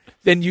 10,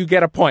 then you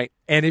get a point.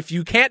 And if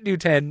you can't do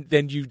 10,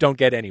 then you don't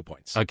get any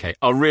points. Okay,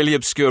 are really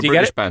obscure Do you get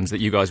British it? bands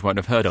that you guys won't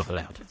have heard of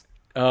allowed?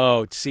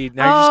 Oh, see,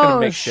 now you're just going to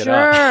make shit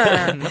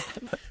up.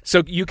 Sure. So,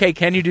 UK,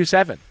 can you do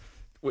 7?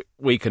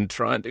 We can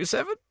try and do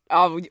 7.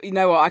 Oh, you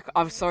know what?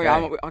 I'm sorry.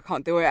 Okay. I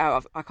can't do it.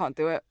 I can't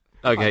do it.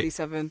 I Okay. can't do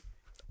 7.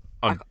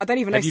 I'm- I don't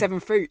even know Have you- 7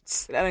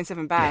 fruits. I don't know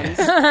 7 bands.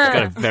 It's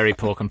got a very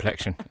poor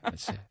complexion.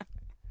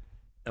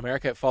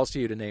 America, it falls to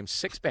you to name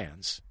 6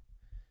 bands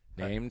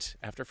named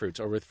after fruits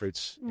or with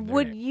fruits in their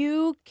Would name.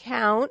 you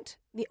count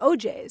the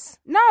OJs?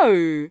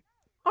 No.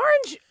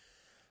 Orange.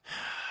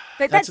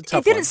 That's a tough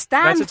it didn't one.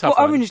 stand That's a tough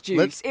for one. orange juice.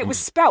 Let's- It was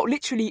spelt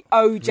literally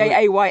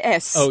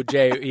OJAYS. Oh,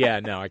 Jay,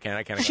 yeah, no, I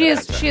can't. She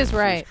accept that. is. She is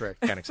right.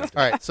 Correct. Can't accept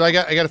All right. So I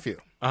got a few.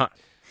 Uh-huh.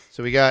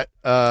 So we got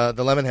the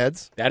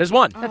Lemonheads, That is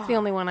 1. That's the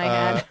only one I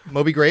had.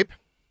 Moby Grape.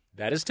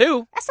 That is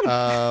 2. That's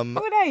not Um,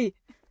 what are they?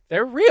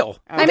 They're real.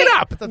 I Look mean, it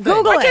up.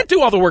 Google I can't it.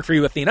 do all the work for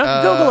you, Athena.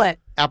 Google it.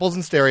 Apples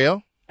in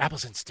Stereo.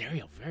 Apples in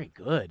stereo, very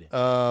good.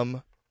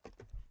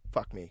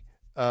 Fuck me.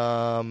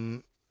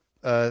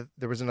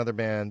 There was another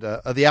band,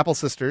 the Apple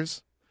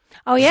Sisters,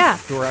 Oh yeah.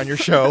 who were on your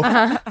show.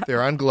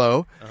 They're on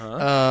Glow.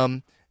 Uh-huh.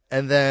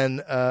 And then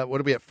what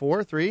are we at?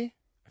 4, 3,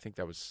 I think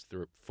that was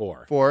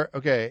 4. 4.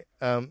 Okay.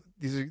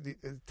 These are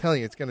telling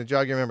you it's going to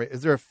jog your memory.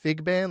 Is there a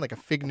Fig band, like a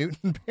Fig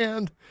Newton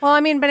band? Well, I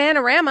mean,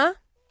 Bananarama.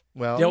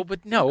 Well, No,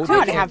 but no.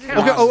 Can't they have can't.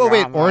 okay. Oh,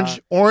 wait. Drama.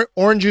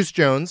 Orange Juice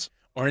Jones.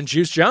 Orange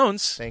Juice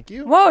Jones. Thank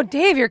you. Whoa,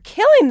 Dave, you're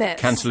killing this.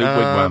 Cantaloupe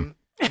Wigwam.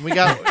 And we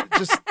got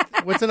just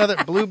what's another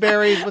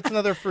blueberries? What's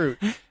another fruit?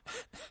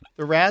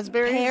 The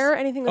raspberries. Pear,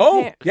 anything with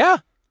Oh, pear. yeah.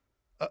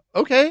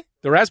 Okay.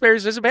 The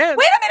Raspberries is a band.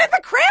 Wait a minute,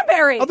 the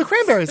cranberry. Oh, the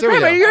cranberries. The There we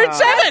Cranberry, go. you're at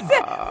 7.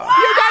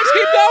 You guys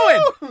keep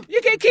going.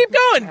 You can keep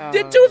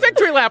going. Do a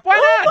victory lap. Why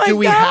not? Do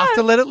we have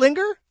to let it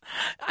linger?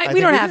 we think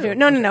don't we have do. to.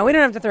 No. We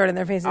don't have to throw it in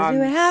their faces. I'm do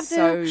we have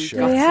to? so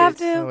Do we have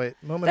to? Oh, wait.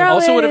 Moment They're of-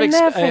 Also would have in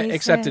their faces.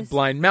 accepted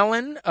Blind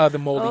Melon, the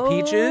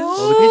Moldy Peaches,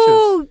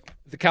 Oh,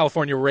 the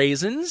California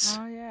Raisins.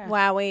 Oh, yeah.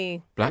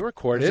 wowie. They There's a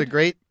recorded.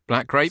 great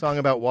Black Grape. song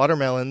about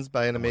watermelons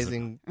by an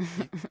amazing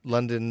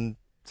London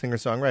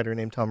singer-songwriter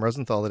named Tom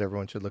Rosenthal that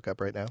everyone should look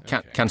up right now.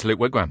 Cantaloupe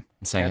Wigwam. I'm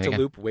saying it again.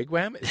 Cantaloupe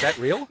Wigwam. Is that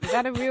real? Is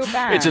that a real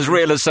band? It's as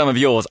real as some of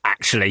yours,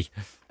 actually.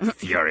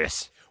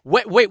 Furious.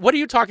 Wait, what are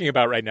you talking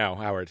about right now,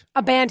 Howard?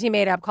 A band he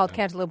made up called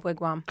Cantaloupe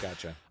Wigwam.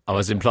 Gotcha. I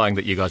was implying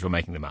that you guys were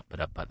making them up, but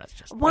that's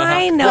just...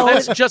 Why Uh-huh. no? Well,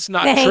 that's just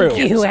not Thank true.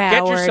 you, Get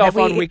Howard. yourself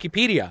on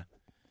Wikipedia.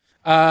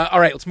 All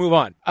right, let's move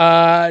on.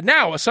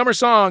 Now, a summer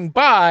song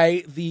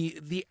by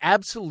the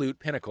absolute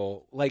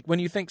pinnacle. Like when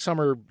you think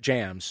summer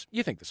jams,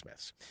 you think the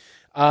Smiths.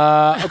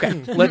 Okay,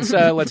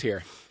 let's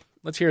hear.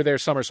 Let's hear their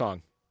summer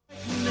song.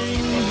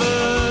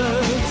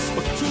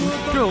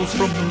 Girls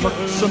from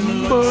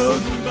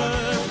Luxembourg.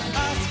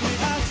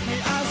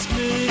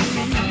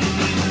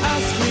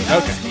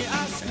 Okay.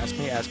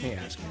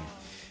 Ask me.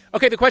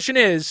 Okay, the question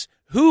is,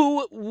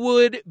 who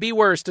would be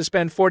worse to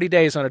spend 40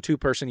 days on a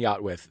two-person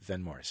yacht with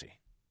than Morrissey?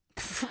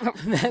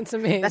 That's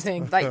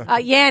amazing. Like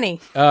Yanni.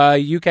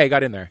 UK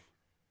got in there.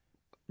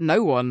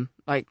 no one.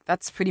 Like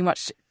that's pretty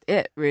much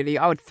it. Really,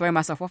 I would throw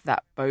myself off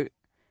that boat.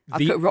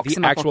 I'd put rocks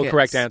in my actual pockets.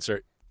 correct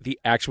answer. The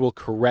actual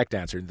correct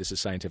answer, and this is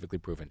scientifically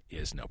proven,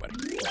 is nobody.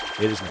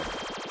 It is nobody.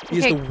 He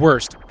is Okay. the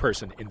worst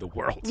person in the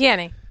world.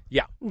 Yanni.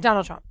 Yeah.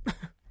 Donald Trump.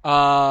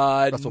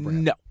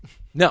 Brand.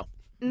 No.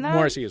 No,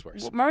 Morrissey is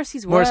worse.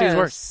 Morrissey's worse. Morrissey's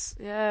worse.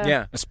 Yeah.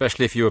 Yeah.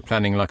 Especially if you were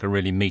planning like a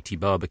really meaty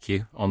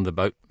barbecue on the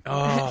boat.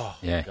 Oh.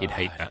 Yeah, he'd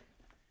hate that.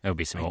 There would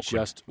be some I awkward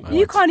just moments.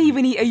 You can't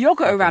even eat a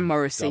yogurt around Fucking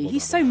Morrissey. double,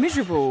 He's double. so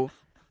miserable.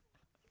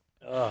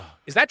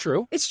 Is that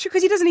true? It's true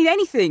because he doesn't eat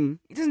anything.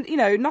 He doesn't,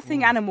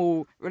 nothing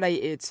animal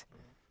related.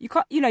 You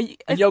can't,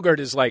 And yogurt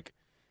is like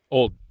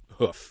old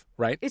hoof,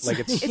 right? It's- Like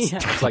it's it's-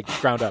 it's like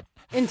ground up.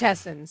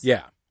 Intestines.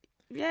 Yeah.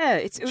 yeah,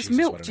 it was Jesus,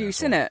 milk what an juice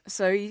asshole. in it.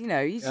 So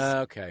he's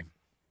Okay.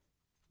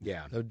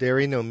 Yeah. No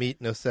dairy, no meat,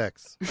 no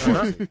sex.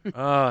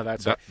 Oh,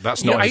 that's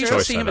That's You know, not I his used to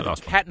choice. see though, him that at the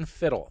last one. Cat and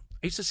Fiddle.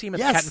 I used to see him at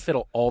the Yes. Cat and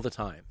Fiddle all the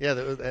time. Yeah,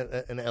 there was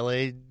an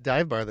LA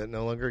dive bar that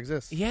no longer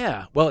exists.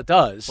 Yeah, well, it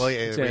does. Well, yeah,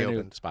 It's it in a new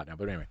reopened. spot now.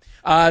 But anyway,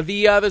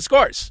 the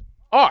scores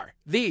are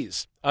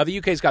these: the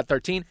UK's got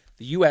 13,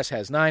 the US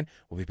has 9.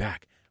 We'll be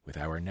back with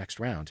our next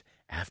round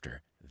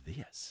after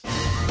this.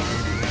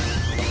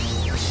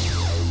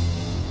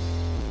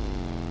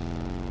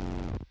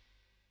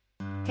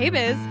 Hey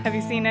Biz, have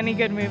you seen any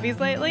good movies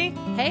lately?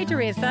 Hey,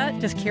 Teresa,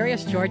 does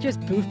Curious George's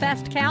Boo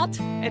Fest count?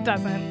 It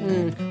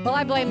doesn't. Well,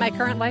 I blame my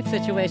current life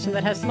situation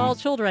that has small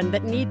children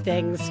that need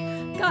things.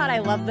 God, I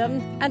love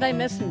them, and I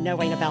miss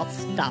knowing about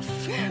stuff.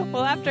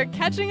 Well, after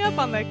catching up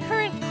on the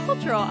current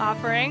cultural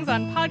offerings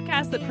on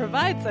podcasts that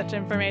provide such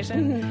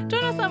information,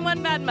 join us on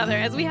One Bad Mother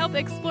as we help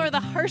explore the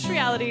harsh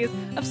realities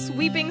of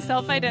sweeping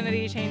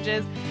self-identity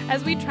changes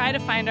as we try to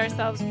find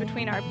ourselves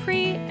between our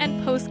pre-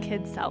 and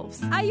post-kid selves.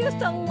 I used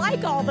to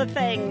like all the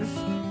things.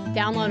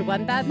 Download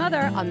One Bad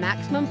Mother on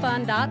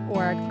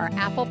MaximumFun.org or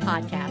Apple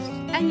Podcasts.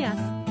 And yes,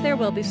 there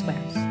will be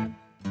swears.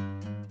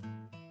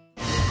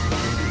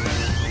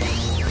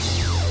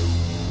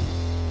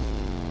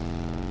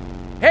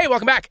 Hey,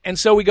 welcome back. And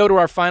so we go to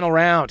our final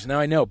round. Now,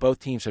 I know both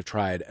teams have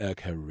tried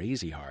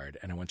crazy hard,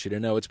 and I want you to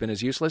know it's been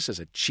as useless as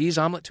a cheese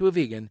omelet to a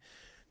vegan,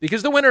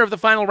 because the winner of the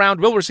final round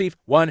will receive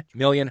 1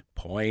 million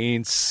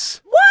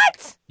points.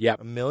 What? Yep.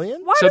 $1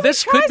 million? Why So did we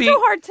this try could be- so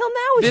hard till now?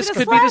 We This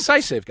should've could be slept.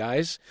 decisive,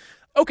 guys.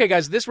 Okay,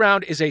 guys, this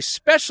round is a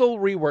special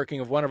reworking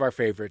of one of our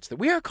favorites that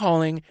we are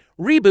calling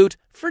Reboot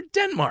for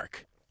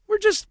Denmark. We're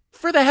just,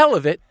 for the hell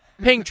of it,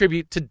 paying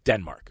tribute to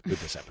Denmark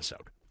with this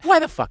episode. Why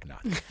the fuck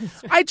not?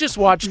 I just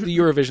watched the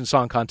Eurovision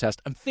Song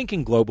Contest. I'm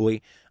thinking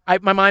globally.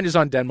 My mind is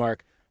on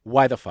Denmark.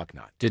 Why the fuck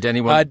not? Did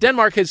anyone?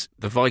 Denmark has...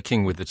 The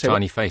Viking with the Say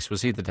tiny face,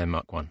 was he the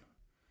Denmark one?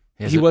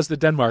 He was the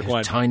Denmark He was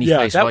one. Tiny Yeah,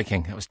 face that-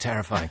 Viking. That was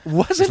terrifying.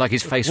 Was It's it? like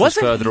his face was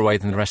Wasn't further he- away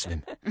than the rest of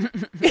him.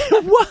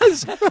 It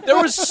was. There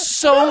was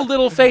so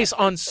little face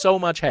on so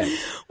much head.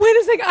 Wait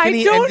a second.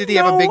 I don't Did he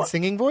have a big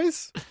singing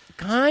voice?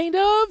 Kind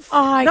of. Oh,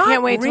 I Not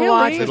can't wait really. to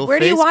watch it. Little Where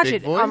do you face, watch big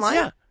it? voice? Online?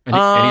 Yeah.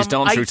 And his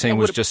dance I routine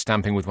was would've- just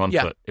stamping with one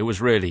Yeah. foot. It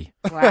was really,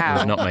 it wow.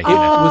 was not making It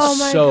an effort. was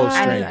Oh my so God.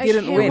 strange. I He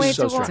didn't can't win. wait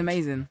So to strange. watch It's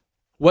amazing.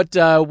 What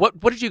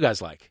did you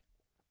guys like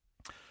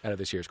out of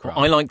this year's crowd?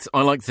 I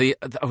liked the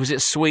was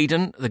it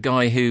Sweden, the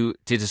guy who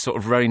did a sort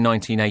of very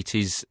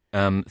 1980s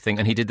thing,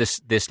 and he did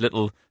this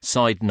little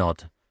side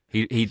nod.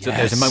 He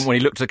there's a moment when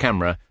he looked at the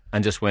camera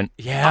and just went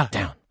Yeah. up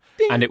down,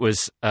 and it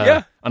was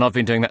Yeah. And I've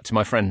been doing that to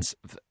my friends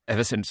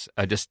ever since.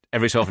 I just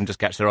every so often just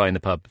catch their eye in the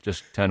pub,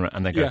 just turn around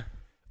and they go Yeah.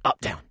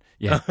 up down.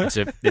 Yeah,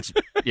 it's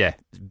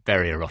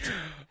very erotic.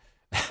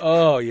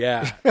 Oh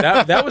yeah,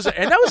 that was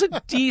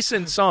a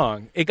decent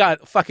song. It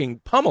got fucking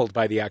pummeled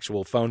by the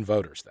actual phone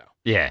voters, though.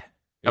 Yeah.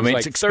 It I was mean,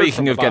 like third speaking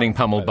from the of getting bottom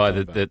pummeled by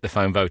by the the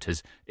phone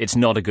voters, it's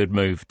not a good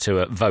move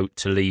to vote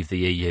to leave the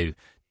EU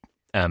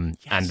and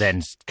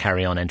then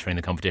carry on entering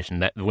the competition.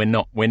 That we're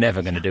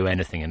never going to do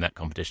anything in that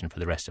competition for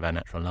the rest of our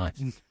natural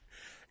lives.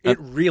 It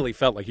really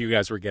felt like you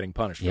guys were getting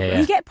punished. For Yeah, that. yeah.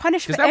 You get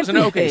punished for 'Cause that was an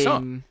everything. okay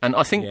song. And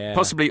I think Yeah.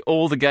 possibly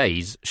all the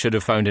gays should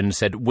have phoned in and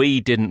said,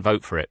 we didn't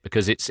vote for it,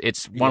 because it's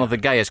one of the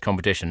gayest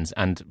competitions,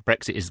 and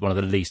Brexit is one of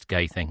the least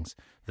gay things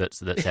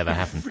that's ever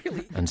happened.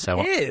 really and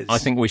so is. I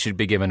think we should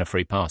be given a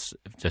free pass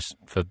just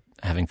for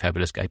having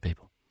fabulous gay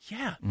people.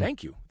 Yeah,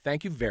 thank you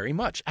very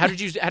much. How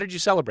did you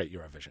celebrate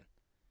Eurovision?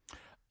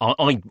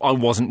 I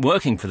wasn't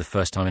working for the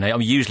first time in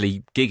I'm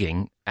usually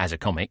gigging as a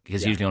comic.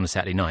 It's usually on a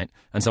Saturday night,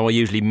 and so I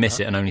usually miss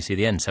it and only see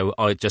the end. So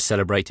I just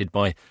celebrated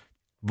by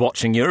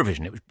watching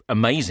Eurovision. It was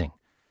amazing.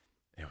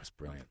 It was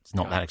brilliant. It's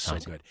not that it was so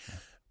exciting.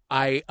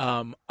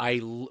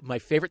 good. My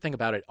favorite thing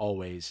about it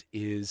always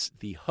is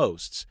the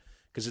hosts,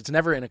 because it's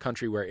never in a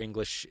country where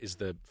English is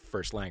the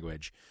first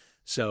language.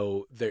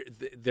 So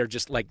they're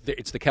just like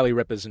it's the Kelly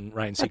Ripas and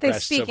Ryan But they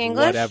Seacrests speak of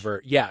English?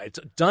 whatever. Yeah, it's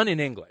done in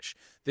English.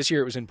 This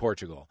year it was in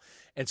Portugal,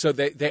 and so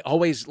they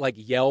always like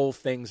yell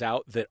things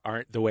out that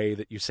aren't the way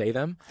that you say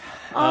them.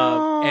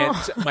 And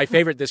my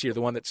favorite this year,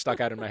 the one that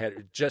stuck out in my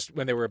head, just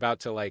when they were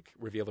about to like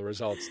reveal the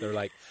results, they're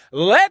like,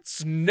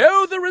 "Let's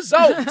know the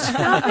results."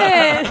 Stop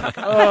it.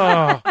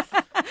 Oh,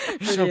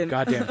 so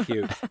goddamn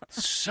cute.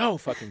 So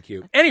fucking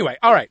cute. Anyway,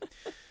 all right.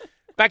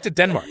 Back to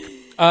Denmark.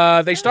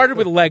 They started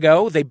with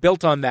Lego. They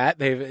built on that.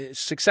 They've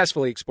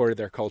successfully exported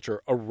their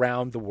culture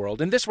around the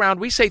world. In this round,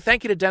 we say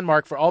thank you to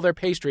Denmark for all their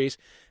pastries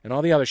and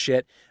all the other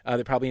shit.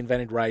 They probably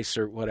invented rice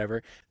or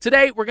whatever.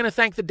 Today, we're going to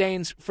thank the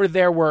Danes for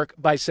their work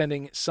by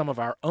sending some of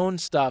our own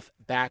stuff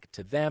back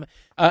to them.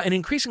 An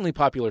increasingly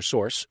popular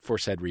source for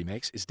said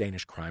remakes is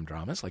Danish crime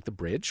dramas like The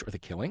Bridge or The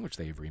Killing, which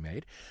they have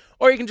remade.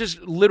 Or you can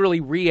just literally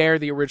re-air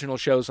the original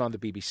shows on the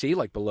BBC,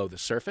 like Below the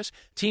Surface.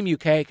 Team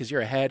UK, because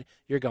you're ahead,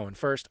 you're going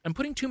first. I'm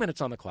putting 2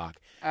 minutes on the clock.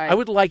 Right. I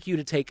would like you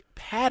to take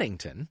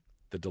Paddington,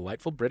 the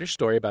delightful British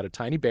story about a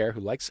tiny bear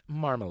who likes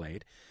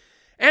marmalade,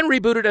 and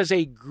reboot it as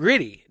a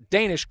gritty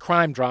Danish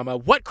crime drama.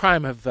 What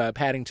crime have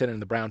Paddington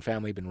and the Brown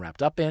family been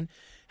wrapped up in?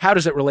 How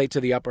does it relate to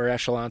the upper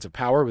echelons of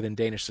power within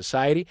Danish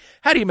society?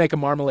 How do you make a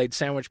marmalade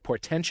sandwich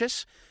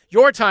portentous?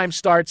 Your time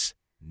starts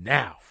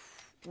now.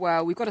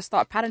 Well, we've got to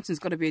start. Paddington's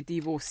got to be a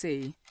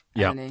divorcee,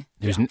 hasn't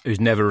he? Who's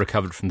never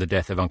recovered from the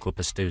death of Uncle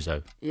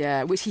Pastuzo.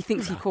 Yeah, which he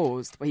thinks he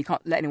caused, but he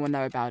can't let anyone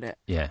know about it.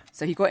 Yeah.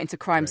 So he got into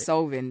crime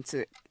solving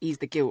to ease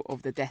the guilt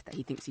of the death that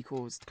he thinks he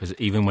caused. Because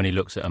even when he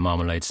looks at a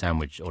marmalade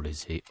sandwich, all he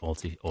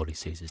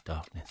sees is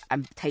darkness.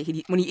 And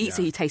when he eats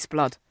it, he tastes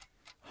blood.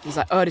 He's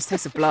like, oh, this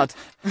tastes of blood.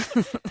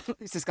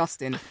 It's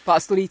disgusting. But I'll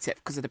still eat it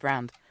because of the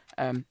brand.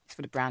 It's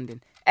for the branding.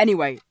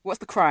 Anyway, what's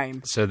the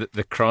crime? So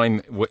the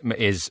crime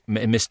is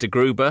Mr.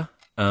 Gruber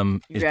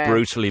is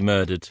brutally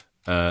murdered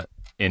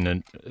in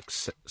a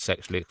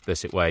sexually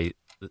explicit way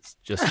that's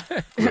just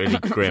really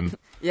grim.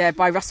 Yeah,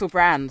 by Russell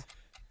Brand.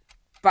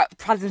 But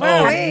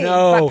Paddington,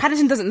 no.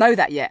 Paddington doesn't know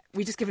that yet.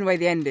 We've just given away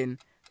the ending.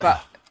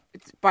 But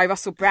it's by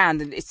Russell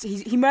Brand, and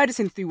he murders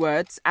him through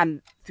words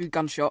and through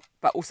gunshot,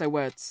 but also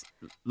words.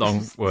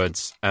 Long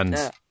words. And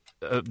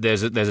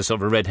there's a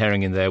sort of a red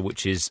herring in there,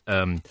 which is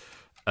Hugh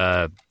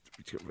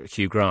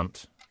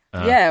Grant.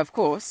 Yeah, of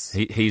course.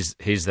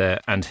 He's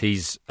there, and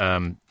he's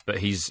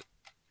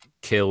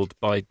killed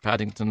by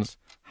Paddington's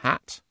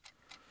hat.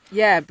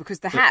 Yeah,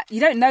 because the hat,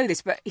 you don't know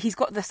this, but he's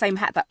got the same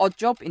hat that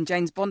Oddjob in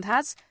James Bond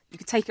has. You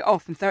could take it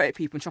off and throw it at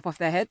people and chop off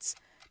their heads.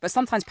 But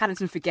sometimes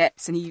Paddington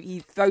forgets, and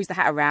he throws the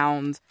hat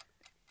around,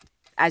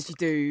 as you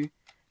do,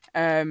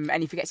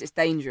 and he forgets it's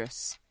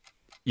dangerous.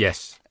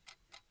 Yes.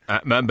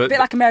 A bit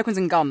like Americans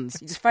and guns.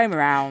 You just throw them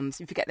around,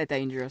 you forget they're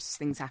dangerous,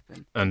 things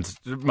happen. And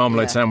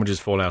marmalade sandwiches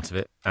fall out of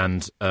it,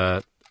 and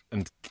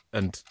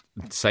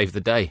save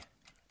the day.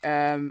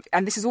 And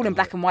this is all in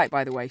black and white,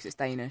 by the way, because it's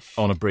Danish.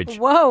 On a bridge.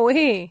 Whoa,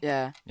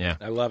 Yeah.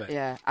 I love it.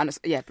 Yeah, and it's,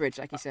 bridge,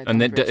 like you said.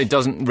 And it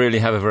doesn't really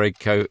have a very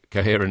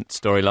coherent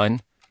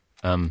storyline.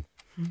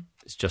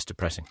 It's just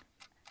depressing.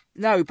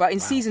 No, but in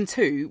season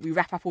 2, we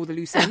wrap up all the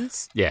loose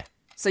ends. Yeah.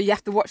 So you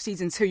have to watch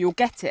season 2. You'll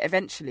get it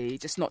eventually,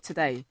 just not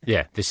today.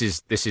 Yeah, this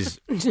is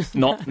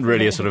not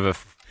really a sort of a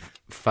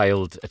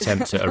failed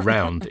attempt at a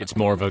round. It's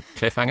more of a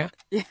cliffhanger.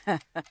 Yeah.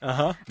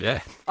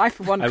 Yeah. I,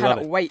 for one, love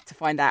cannot it. wait to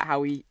find out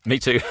how we Me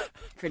too.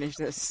 finish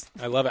this.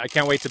 I love it. I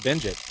can't wait to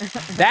binge it.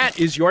 That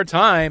is your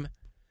time.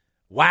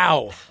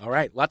 Wow. All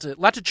right. Lot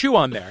to chew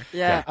on there.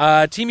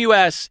 Yeah. Team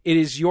US, it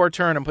is your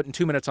turn. I'm putting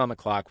 2 minutes on the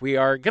clock. We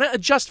are going to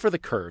adjust for the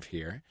curve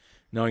here,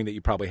 knowing that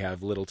you probably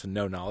have little to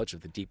no knowledge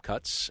of the deep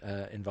cuts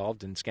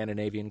involved in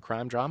Scandinavian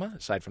crime drama,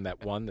 aside from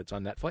that one that's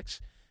on Netflix.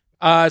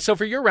 So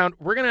for your round,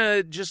 we're going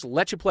to just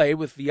let you play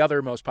with the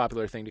other most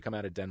popular thing to come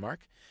out of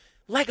Denmark,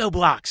 Lego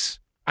blocks.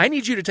 I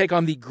need you to take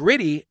on the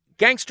gritty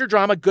gangster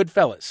drama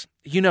Goodfellas.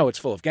 You know it's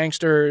full of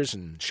gangsters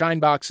and shine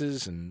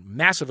boxes and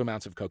massive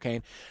amounts of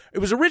cocaine. It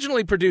was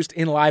originally produced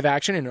in live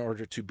action in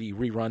order to be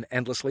rerun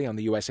endlessly on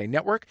the USA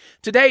Network.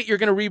 Today, you're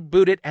going to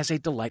reboot it as a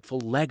delightful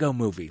Lego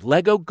movie,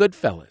 Lego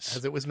Goodfellas.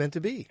 As it was meant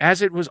to be.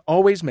 As it was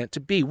always meant to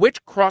be.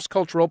 Which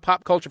cross-cultural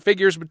pop culture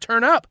figures would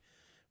turn up?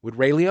 Would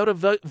Ray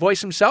Liotta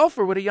voice himself,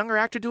 or would a younger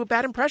actor do a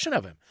bad impression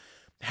of him?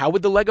 How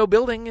would the Lego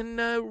building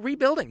and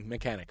rebuilding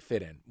mechanic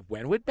fit in?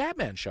 When would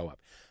Batman show up?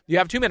 You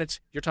have 2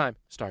 minutes. Your time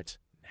starts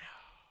now.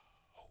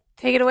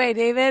 Take it away,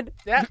 David.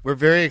 Yeah. We're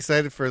very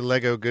excited for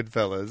Lego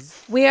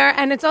Goodfellas. We are,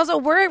 and it's also,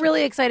 we're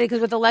really excited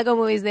because with the Lego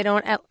movies, they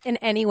don't in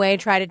any way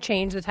try to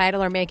change the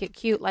title or make it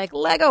cute like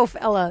Lego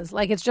Fellas.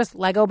 Like, it's just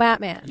Lego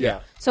Batman. Yeah.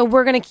 So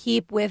we're going to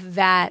keep with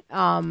that,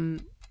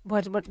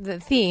 what the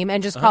theme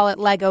and just call it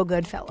Lego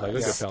Goodfellas. Lego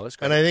Goodfellas.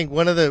 And I think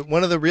one of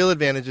the real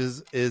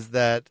advantages is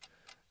that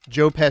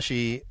Joe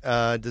Pesci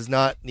does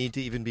not need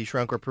to even be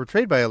shrunk or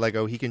portrayed by a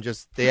Lego. He can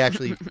they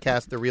actually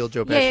cast the real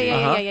Joe Pesci.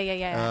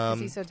 Yeah. Because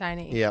he's so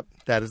tiny. Yep,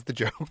 that is the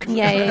joke.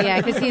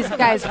 Yeah.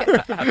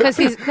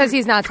 Because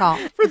he's not tall.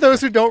 For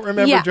those who don't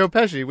remember Joe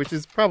Pesci, which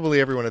is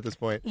probably everyone at this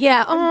point.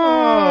 Yeah.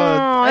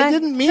 I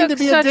didn't mean to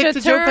be a dick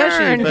to Joe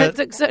Pesci. But, it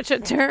took such a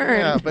turn.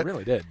 Yeah, but It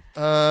really did.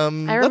 I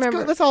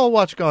remember. Let's all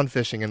watch Gone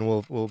Fishing, and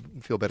we'll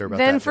feel better about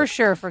that. Then for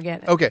sure,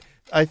 forget it. Okay,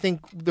 I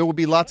think there will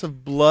be lots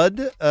of blood,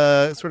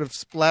 sort of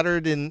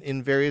splattered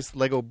in various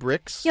Lego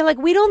bricks. Yeah, like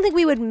we don't think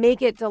we would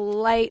make it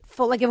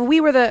delightful. Like if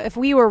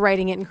we were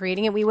writing it and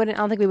creating it, I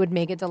don't think we would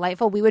make it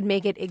delightful. We would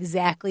make it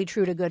exactly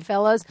true to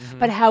Goodfellas. Mm-hmm.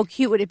 But how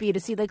cute would it be to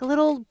see like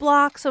little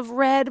blocks of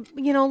red,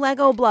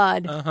 Lego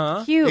blood?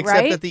 Cute, Except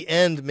right? at the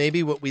end,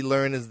 maybe what we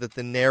learn is that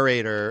the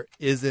narrator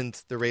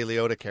isn't the Ray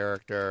Liotta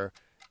character.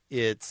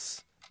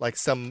 It's like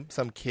some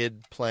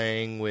kid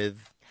playing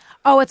with.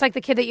 Oh, it's like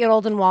the kid that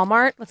yodeled in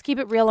Walmart. Let's keep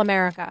it real,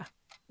 America.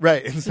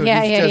 Right, and so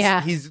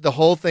Yeah. the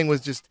whole thing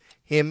was just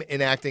him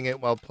enacting it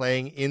while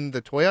playing in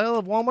the toy aisle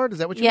of Walmart. Is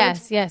that what you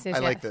meant? Yes. I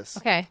like this.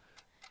 Okay.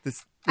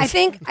 This I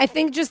think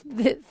just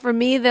for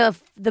me the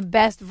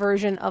best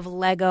version of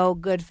Lego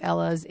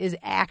Goodfellas is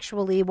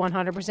actually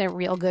 100%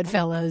 real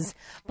Goodfellas,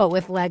 but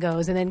with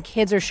Legos, and then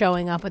kids are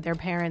showing up with their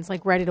parents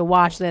like ready to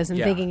watch this and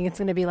thinking it's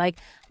going to be like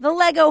the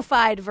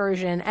Lego-fied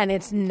version, and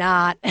it's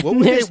not. What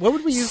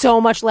would we use?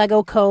 So much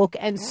Lego Coke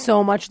and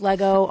so much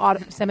Lego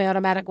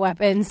semi-automatic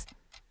weapons.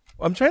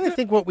 I'm trying to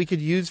think what we could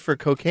use for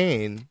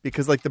cocaine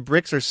because, like, the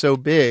bricks are so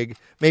big.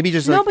 Maybe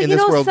just No, like but in you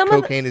this know, world, some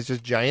of cocaine is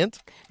just giant.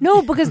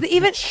 No, because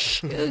even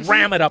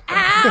Ram it up.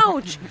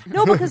 Ouch!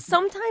 No, because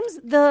sometimes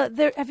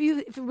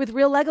with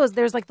real Legos,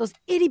 there's like those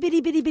itty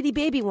bitty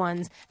baby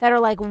ones that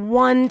are like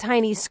one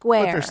tiny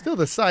square. But they're still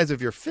the size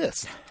of your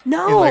fist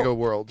No. in Lego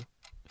World.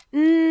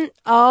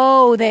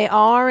 Oh, they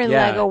are in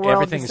Yeah, Lego World the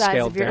everything's size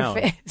scaled of your down.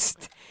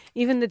 fist.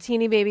 Even the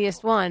teeny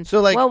babyest one. So,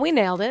 like- well, we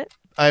nailed it.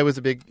 I was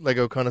a big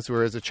Lego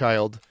connoisseur as a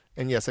child.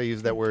 And yes, I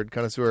use that word,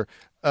 connoisseur.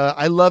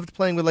 I loved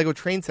playing with Lego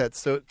train sets.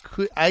 So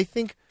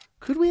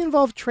could we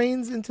involve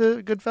trains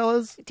into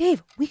Goodfellas?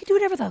 Dave, we can do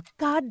whatever the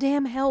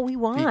goddamn hell we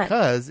want.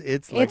 Because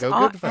it's Lego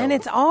Goodfellas. And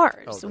it's ours.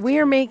 Oh, that's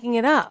We're making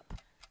it up.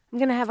 I'm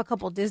going to have a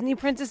couple Disney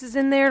princesses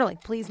in there to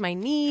like please my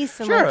niece.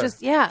 And Sure. like,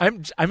 just, yeah.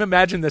 I'm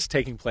imagining this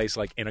taking place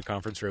like in a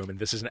conference room, and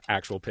this is an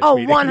actual pitch Oh,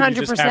 meeting. You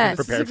just 100%. haven't This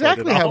is prepared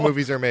exactly for it at how all.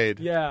 movies are made.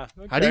 Yeah.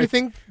 How do you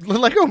think the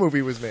Lego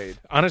movie was made?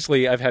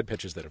 Honestly, I've had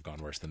pitches that have gone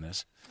worse than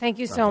this. Thank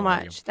you so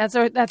much. That's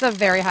a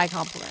very high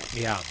compliment.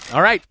 Yeah.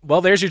 All right.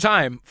 Well, there's your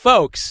time,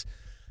 folks.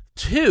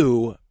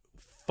 2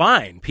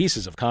 fine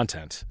pieces of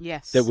content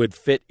Yes. that would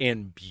fit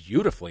in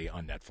beautifully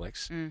on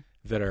Netflix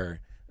that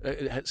are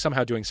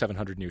somehow doing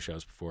 700 new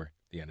shows before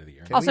the end of the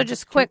year. Also,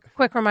 just quick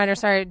reminder.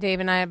 Sorry, Dave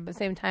and I at the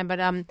same time, but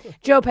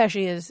Joe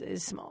Pesci is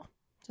small.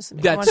 Just I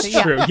want That's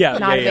to- true. Yeah.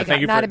 not yeah. a big,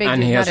 Thank you not for a big.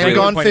 And dude, he has not a to big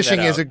go Gone pointing Fishing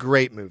that is out. a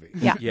great movie.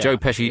 Yeah. Joe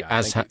Pesci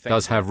thank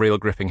does you. have real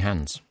gripping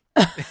hands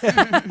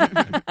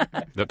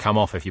that come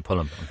off if you pull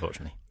them,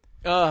 unfortunately.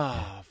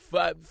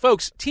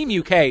 Folks, Team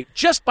UK,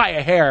 just by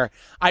a hair.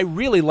 I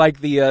really like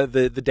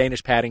the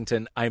Danish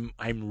Paddington. I'm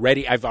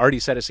ready. I've already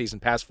set a season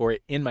pass for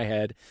it in my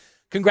head.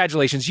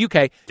 Congratulations,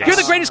 UK. You're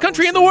the greatest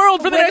country in the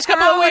world for the next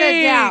couple of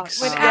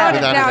weeks. Without a Without a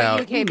doubt, doubt.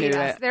 UK beat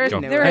us. There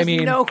John- is I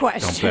mean, no God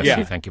question. bless Yeah.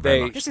 you. Thank you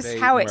very much. This is They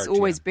how it's marked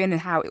always you. been and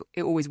how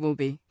it always will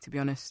be, to be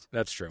honest.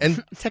 That's true.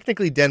 And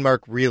technically,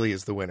 Denmark really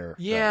is the winner.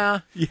 yeah.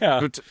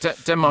 But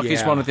Denmark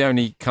is Yeah. one of the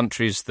only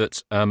countries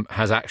that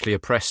has actually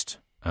oppressed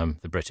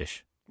the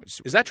British.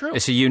 Is that true?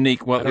 It's a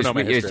unique. Well, I don't know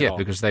my history at all.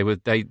 because they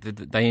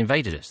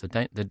invaded us.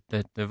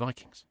 The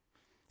Vikings.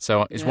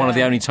 So it's one of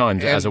the only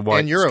times as a white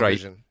and straight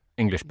Eurovision.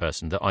 English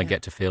person that I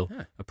get to feel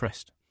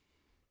oppressed.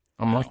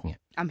 I'm liking it.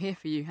 I'm here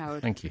for you,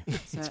 Howard. Thank you.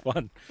 It's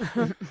fun.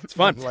 It's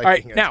fun. I'm All right,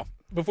 liking it. now,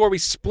 before we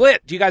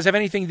split, do you guys have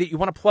anything that you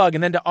want to plug?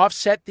 And then to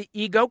offset the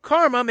ego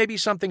karma, maybe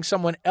something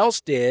someone else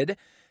did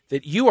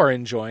that you are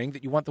enjoying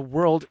that you want the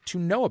world to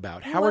know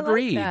about. Howard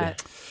Reed.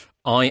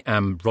 I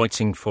am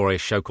writing for a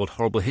show called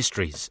Horrible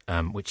Histories,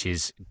 which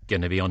is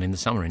going to be on in the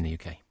summer in the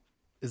UK.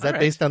 Is that All right.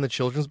 based on the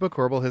children's book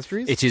Horrible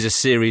Histories? It is a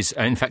series.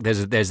 In fact, there's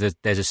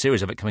a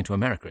series of it coming to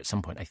America at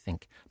some point, I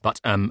think.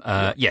 But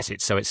yes,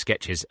 it's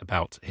sketches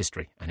about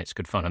history, and it's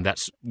good fun, and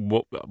that's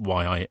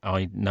why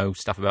I know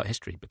stuff about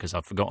history, because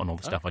I've forgotten all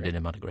the stuff I did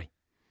in my degree.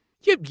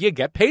 You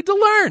get paid to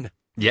learn.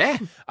 Yeah,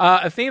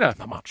 Athena.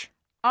 not much.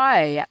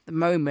 I, at the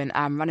moment,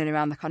 am running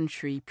around the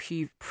country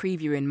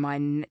previewing my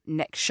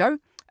next show.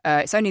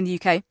 It's only in the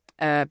UK,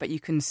 but you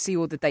can see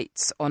all the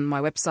dates on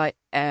my website,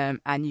 and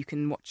you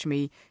can watch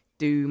me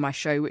do my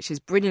show, which is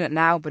brilliant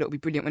now, but it'll be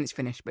brilliant when it's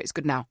finished. But it's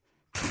good now.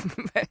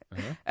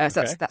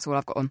 So that's all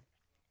I've got on.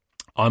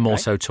 I'm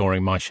also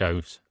touring my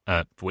shows,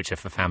 which are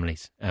for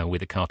families,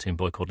 with a cartoon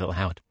boy called Little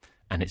Howard,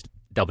 and it's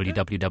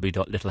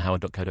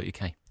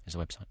www.littlehoward.co.uk is the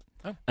website.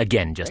 Oh,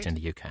 Again, just great.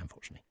 in the UK,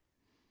 unfortunately.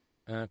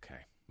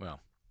 Okay, well.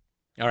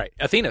 All right,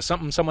 Athena,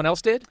 something someone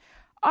else did?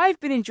 I've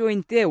been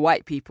enjoying Dear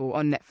White People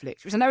on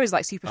Netflix, which I know is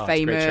like super Oh, it's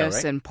a great famous show,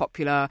 right? and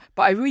popular,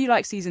 but I really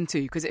like season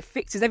 2 because it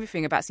fixes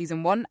everything about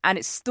season 1 and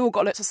it's still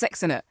got lots of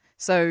sex in it.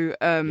 So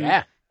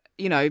Yeah.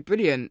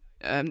 brilliant.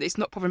 It's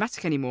not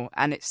problematic anymore,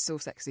 and it's still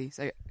sexy.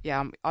 So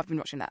yeah, I've been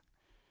watching that.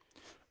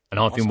 And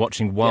I've been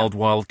watching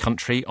Wild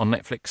Country on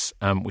Netflix,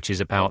 which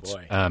is about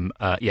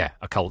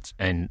a cult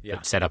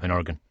set up in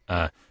Oregon,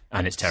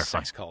 and it's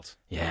terrifying. Sex cult.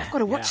 Yeah, I've got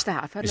to watch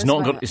that. I've heard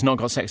it's not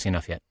got sexy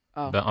enough yet.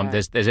 Oh, but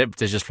there's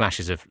just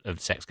flashes of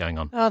sex going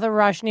on. Oh, the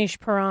Rajneesh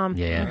Param.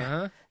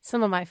 Yeah,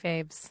 Some of my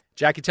faves.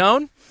 Jackie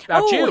Tone,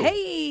 about you.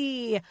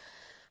 Hey.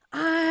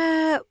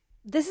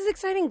 This is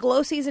exciting.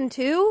 Glow Season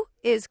 2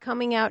 is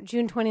coming out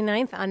June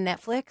 29th on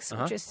Netflix,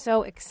 which is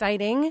so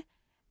exciting.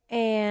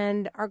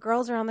 And our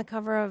girls are on the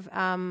cover of,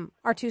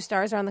 our 2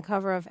 stars are on the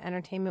cover of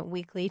Entertainment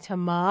Weekly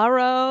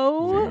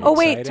tomorrow.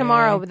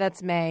 Tomorrow, but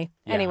that's May.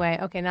 Yeah. Anyway,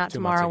 okay, not 2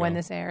 tomorrow months when ago.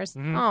 this airs.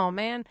 Oh,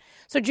 man.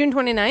 So June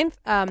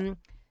 29th,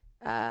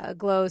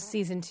 Glow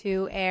Season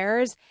 2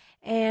 airs.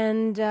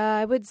 And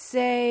I would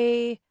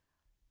say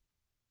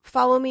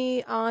follow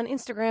me on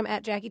Instagram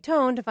at Jackie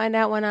Tone to find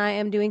out when I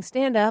am doing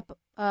stand-up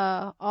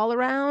all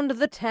around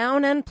the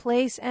town and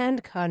place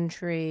and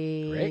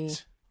country.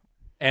 Great.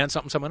 And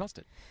something someone else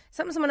did.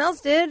 Something someone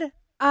else did.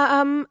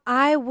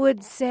 I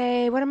would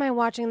say, what am I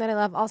watching that I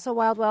love? Also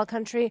Wild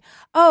Country.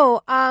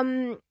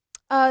 Zumbo's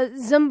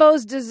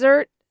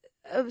Dessert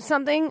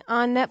something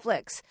on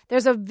Netflix.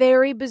 There's a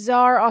very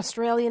bizarre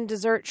Australian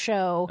dessert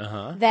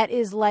show that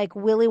is like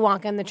Willy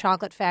Wonka and the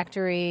Chocolate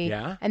Factory.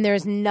 Yeah. And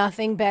there's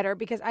nothing better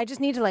because I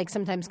just need to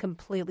sometimes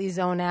completely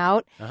zone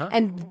out.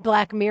 And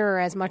Black Mirror,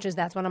 as much as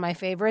that's one of my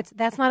favorites,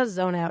 that's not a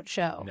zone out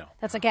show. No.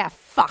 That's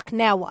fuck,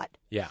 now what?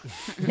 Yeah.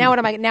 Now what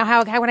am I? Now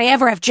how would I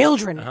ever have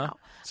children now?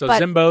 So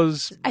But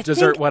Zimbo's I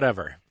Dessert think-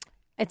 whatever.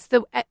 It's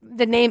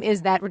the name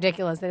is that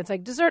ridiculous that it's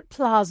like Dessert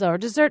Plaza or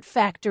Dessert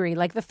Factory.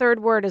 Like the third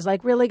word is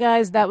like, really,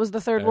 guys, that was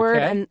the third word.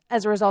 Okay. And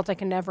as a result, I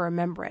can never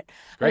remember it.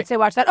 I Great. would say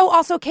watch that. Oh,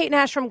 also Kate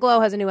Nash from Glow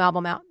has a new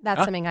album out.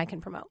 That's something I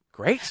can promote.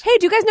 Great. Hey,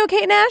 do you guys know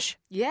Kate Nash?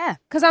 Yeah.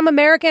 Because I'm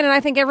American and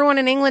I think everyone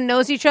in England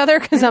knows each other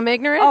because I'm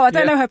ignorant. Oh, I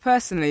don't know her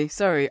personally.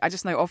 Sorry, I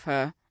just know of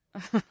her.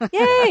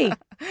 Yay.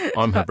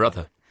 I'm her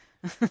brother.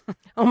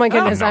 Oh, my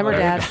goodness. Oh, I'm her no.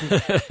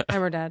 dad.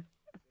 I'm her dad.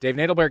 Dave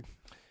Nadelberg.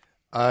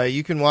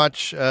 You can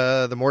watch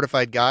The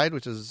Mortified Guide,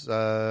 which is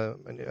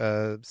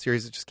a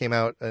series that just came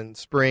out in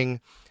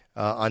spring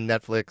on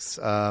Netflix.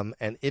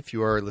 And if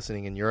you are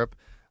listening in Europe,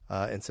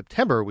 in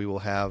September, we will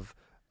have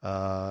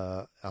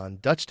on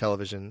Dutch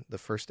television the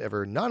first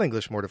ever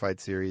non-English Mortified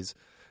series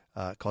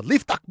called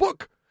Lieftak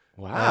Boek.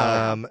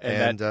 Wow.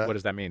 And what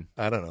does that mean?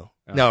 I don't know.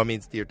 No, it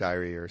means Dear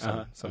Diary or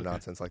some Okay.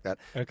 nonsense like that.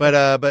 Okay. But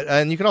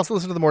and you can also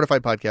listen to the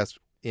Mortified podcast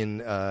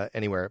in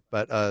anywhere.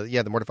 But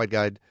the Mortified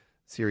Guide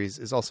series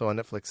is also on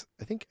Netflix.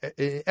 I think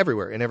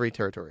everywhere in every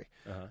territory.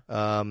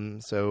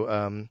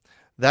 So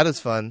that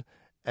is fun.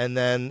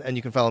 And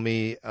you can follow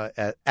me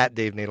at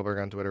Dave Nadelberg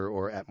on Twitter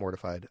or at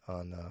Mortified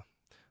on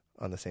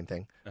the same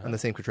thing on the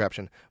same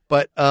contraption.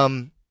 But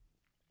in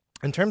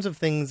terms of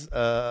things,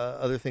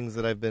 other things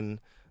that I've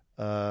been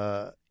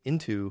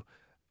into.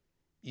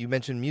 You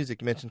mentioned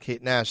music. You mentioned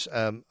Kate Nash.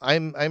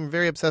 I'm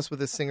very obsessed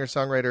with this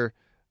singer-songwriter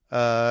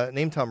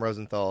named Tom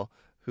Rosenthal,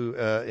 who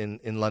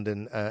in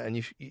London,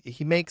 and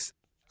he makes.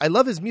 I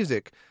love his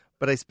music,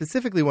 but I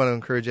specifically want to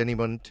encourage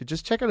anyone to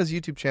just check out his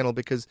YouTube channel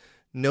because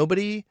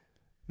nobody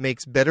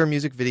makes better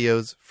music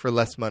videos for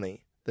less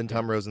money than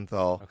Tom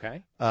Rosenthal.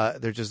 Okay.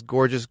 They're just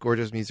gorgeous,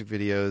 gorgeous music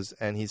videos,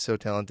 and he's so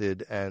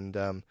talented.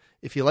 And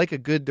if you like a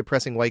good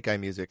depressing white guy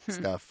music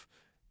stuff,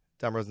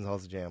 Tom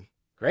Rosenthal's a jam.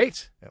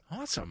 Great. Yep.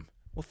 Awesome.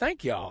 Well,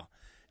 thank y'all.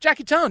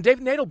 Jackie Tone,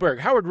 David Nadelberg,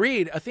 Howard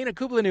Reed, Athena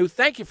Kublanu,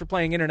 thank you for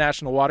playing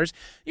International Waters.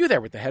 You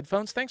there with the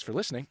headphones, thanks for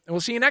listening. And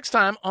we'll see you next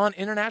time on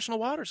International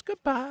Waters.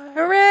 Goodbye.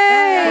 Hooray!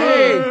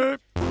 Hey.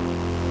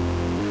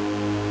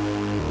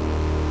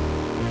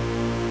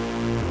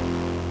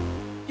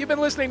 You've been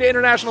listening to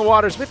International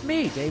Waters with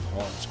me, Dave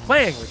Holmes,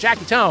 playing with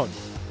Jackie Tone,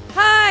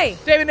 Hi.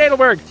 David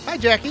Nadelberg, Hi,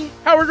 Jackie.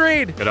 Howard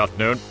Reed, Good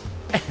afternoon.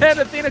 and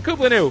Athena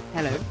Kublanu.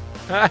 Hello.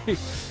 Hi.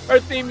 Our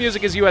theme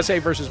music is USA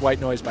vs. White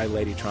Noise by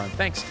Ladytron.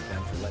 Thanks to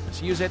them for letting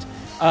us use it.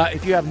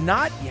 If you have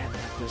not yet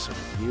left us a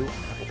review on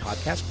Apple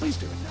Podcasts, please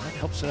do it now. It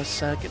helps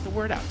us get the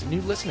word out to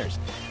new listeners.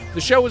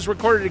 The show was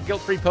recorded at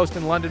Guilt Free Post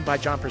in London by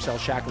John Purcell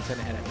Shackleton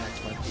and at Max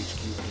Fun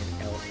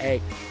HQ in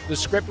L.A. The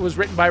script was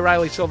written by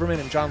Riley Silverman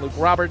and John Luke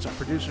Roberts. Our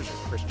producers are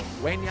Christian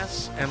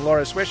Duenas and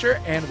Laura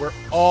Swisher, and we're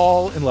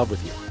all in love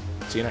with you.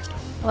 See you next time.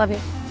 I love you.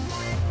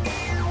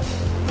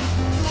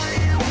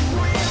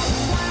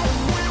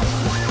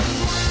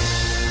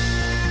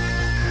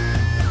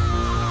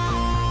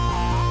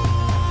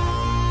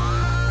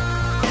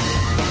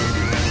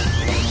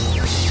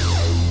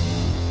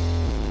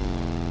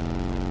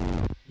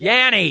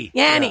 Yanny!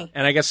 Yanny.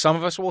 And I guess some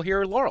of us will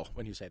hear Laurel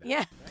when you say that.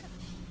 Yeah.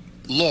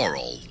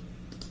 Laurel.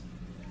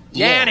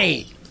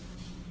 Yanny!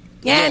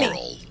 Yanny.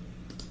 Laurel.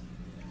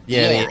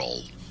 Yeah.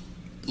 Laurel.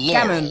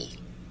 Gammon.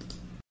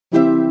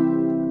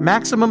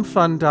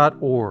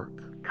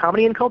 MaximumFun.org.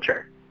 Comedy and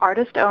culture.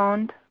 Artist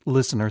owned.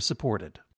 Listener supported.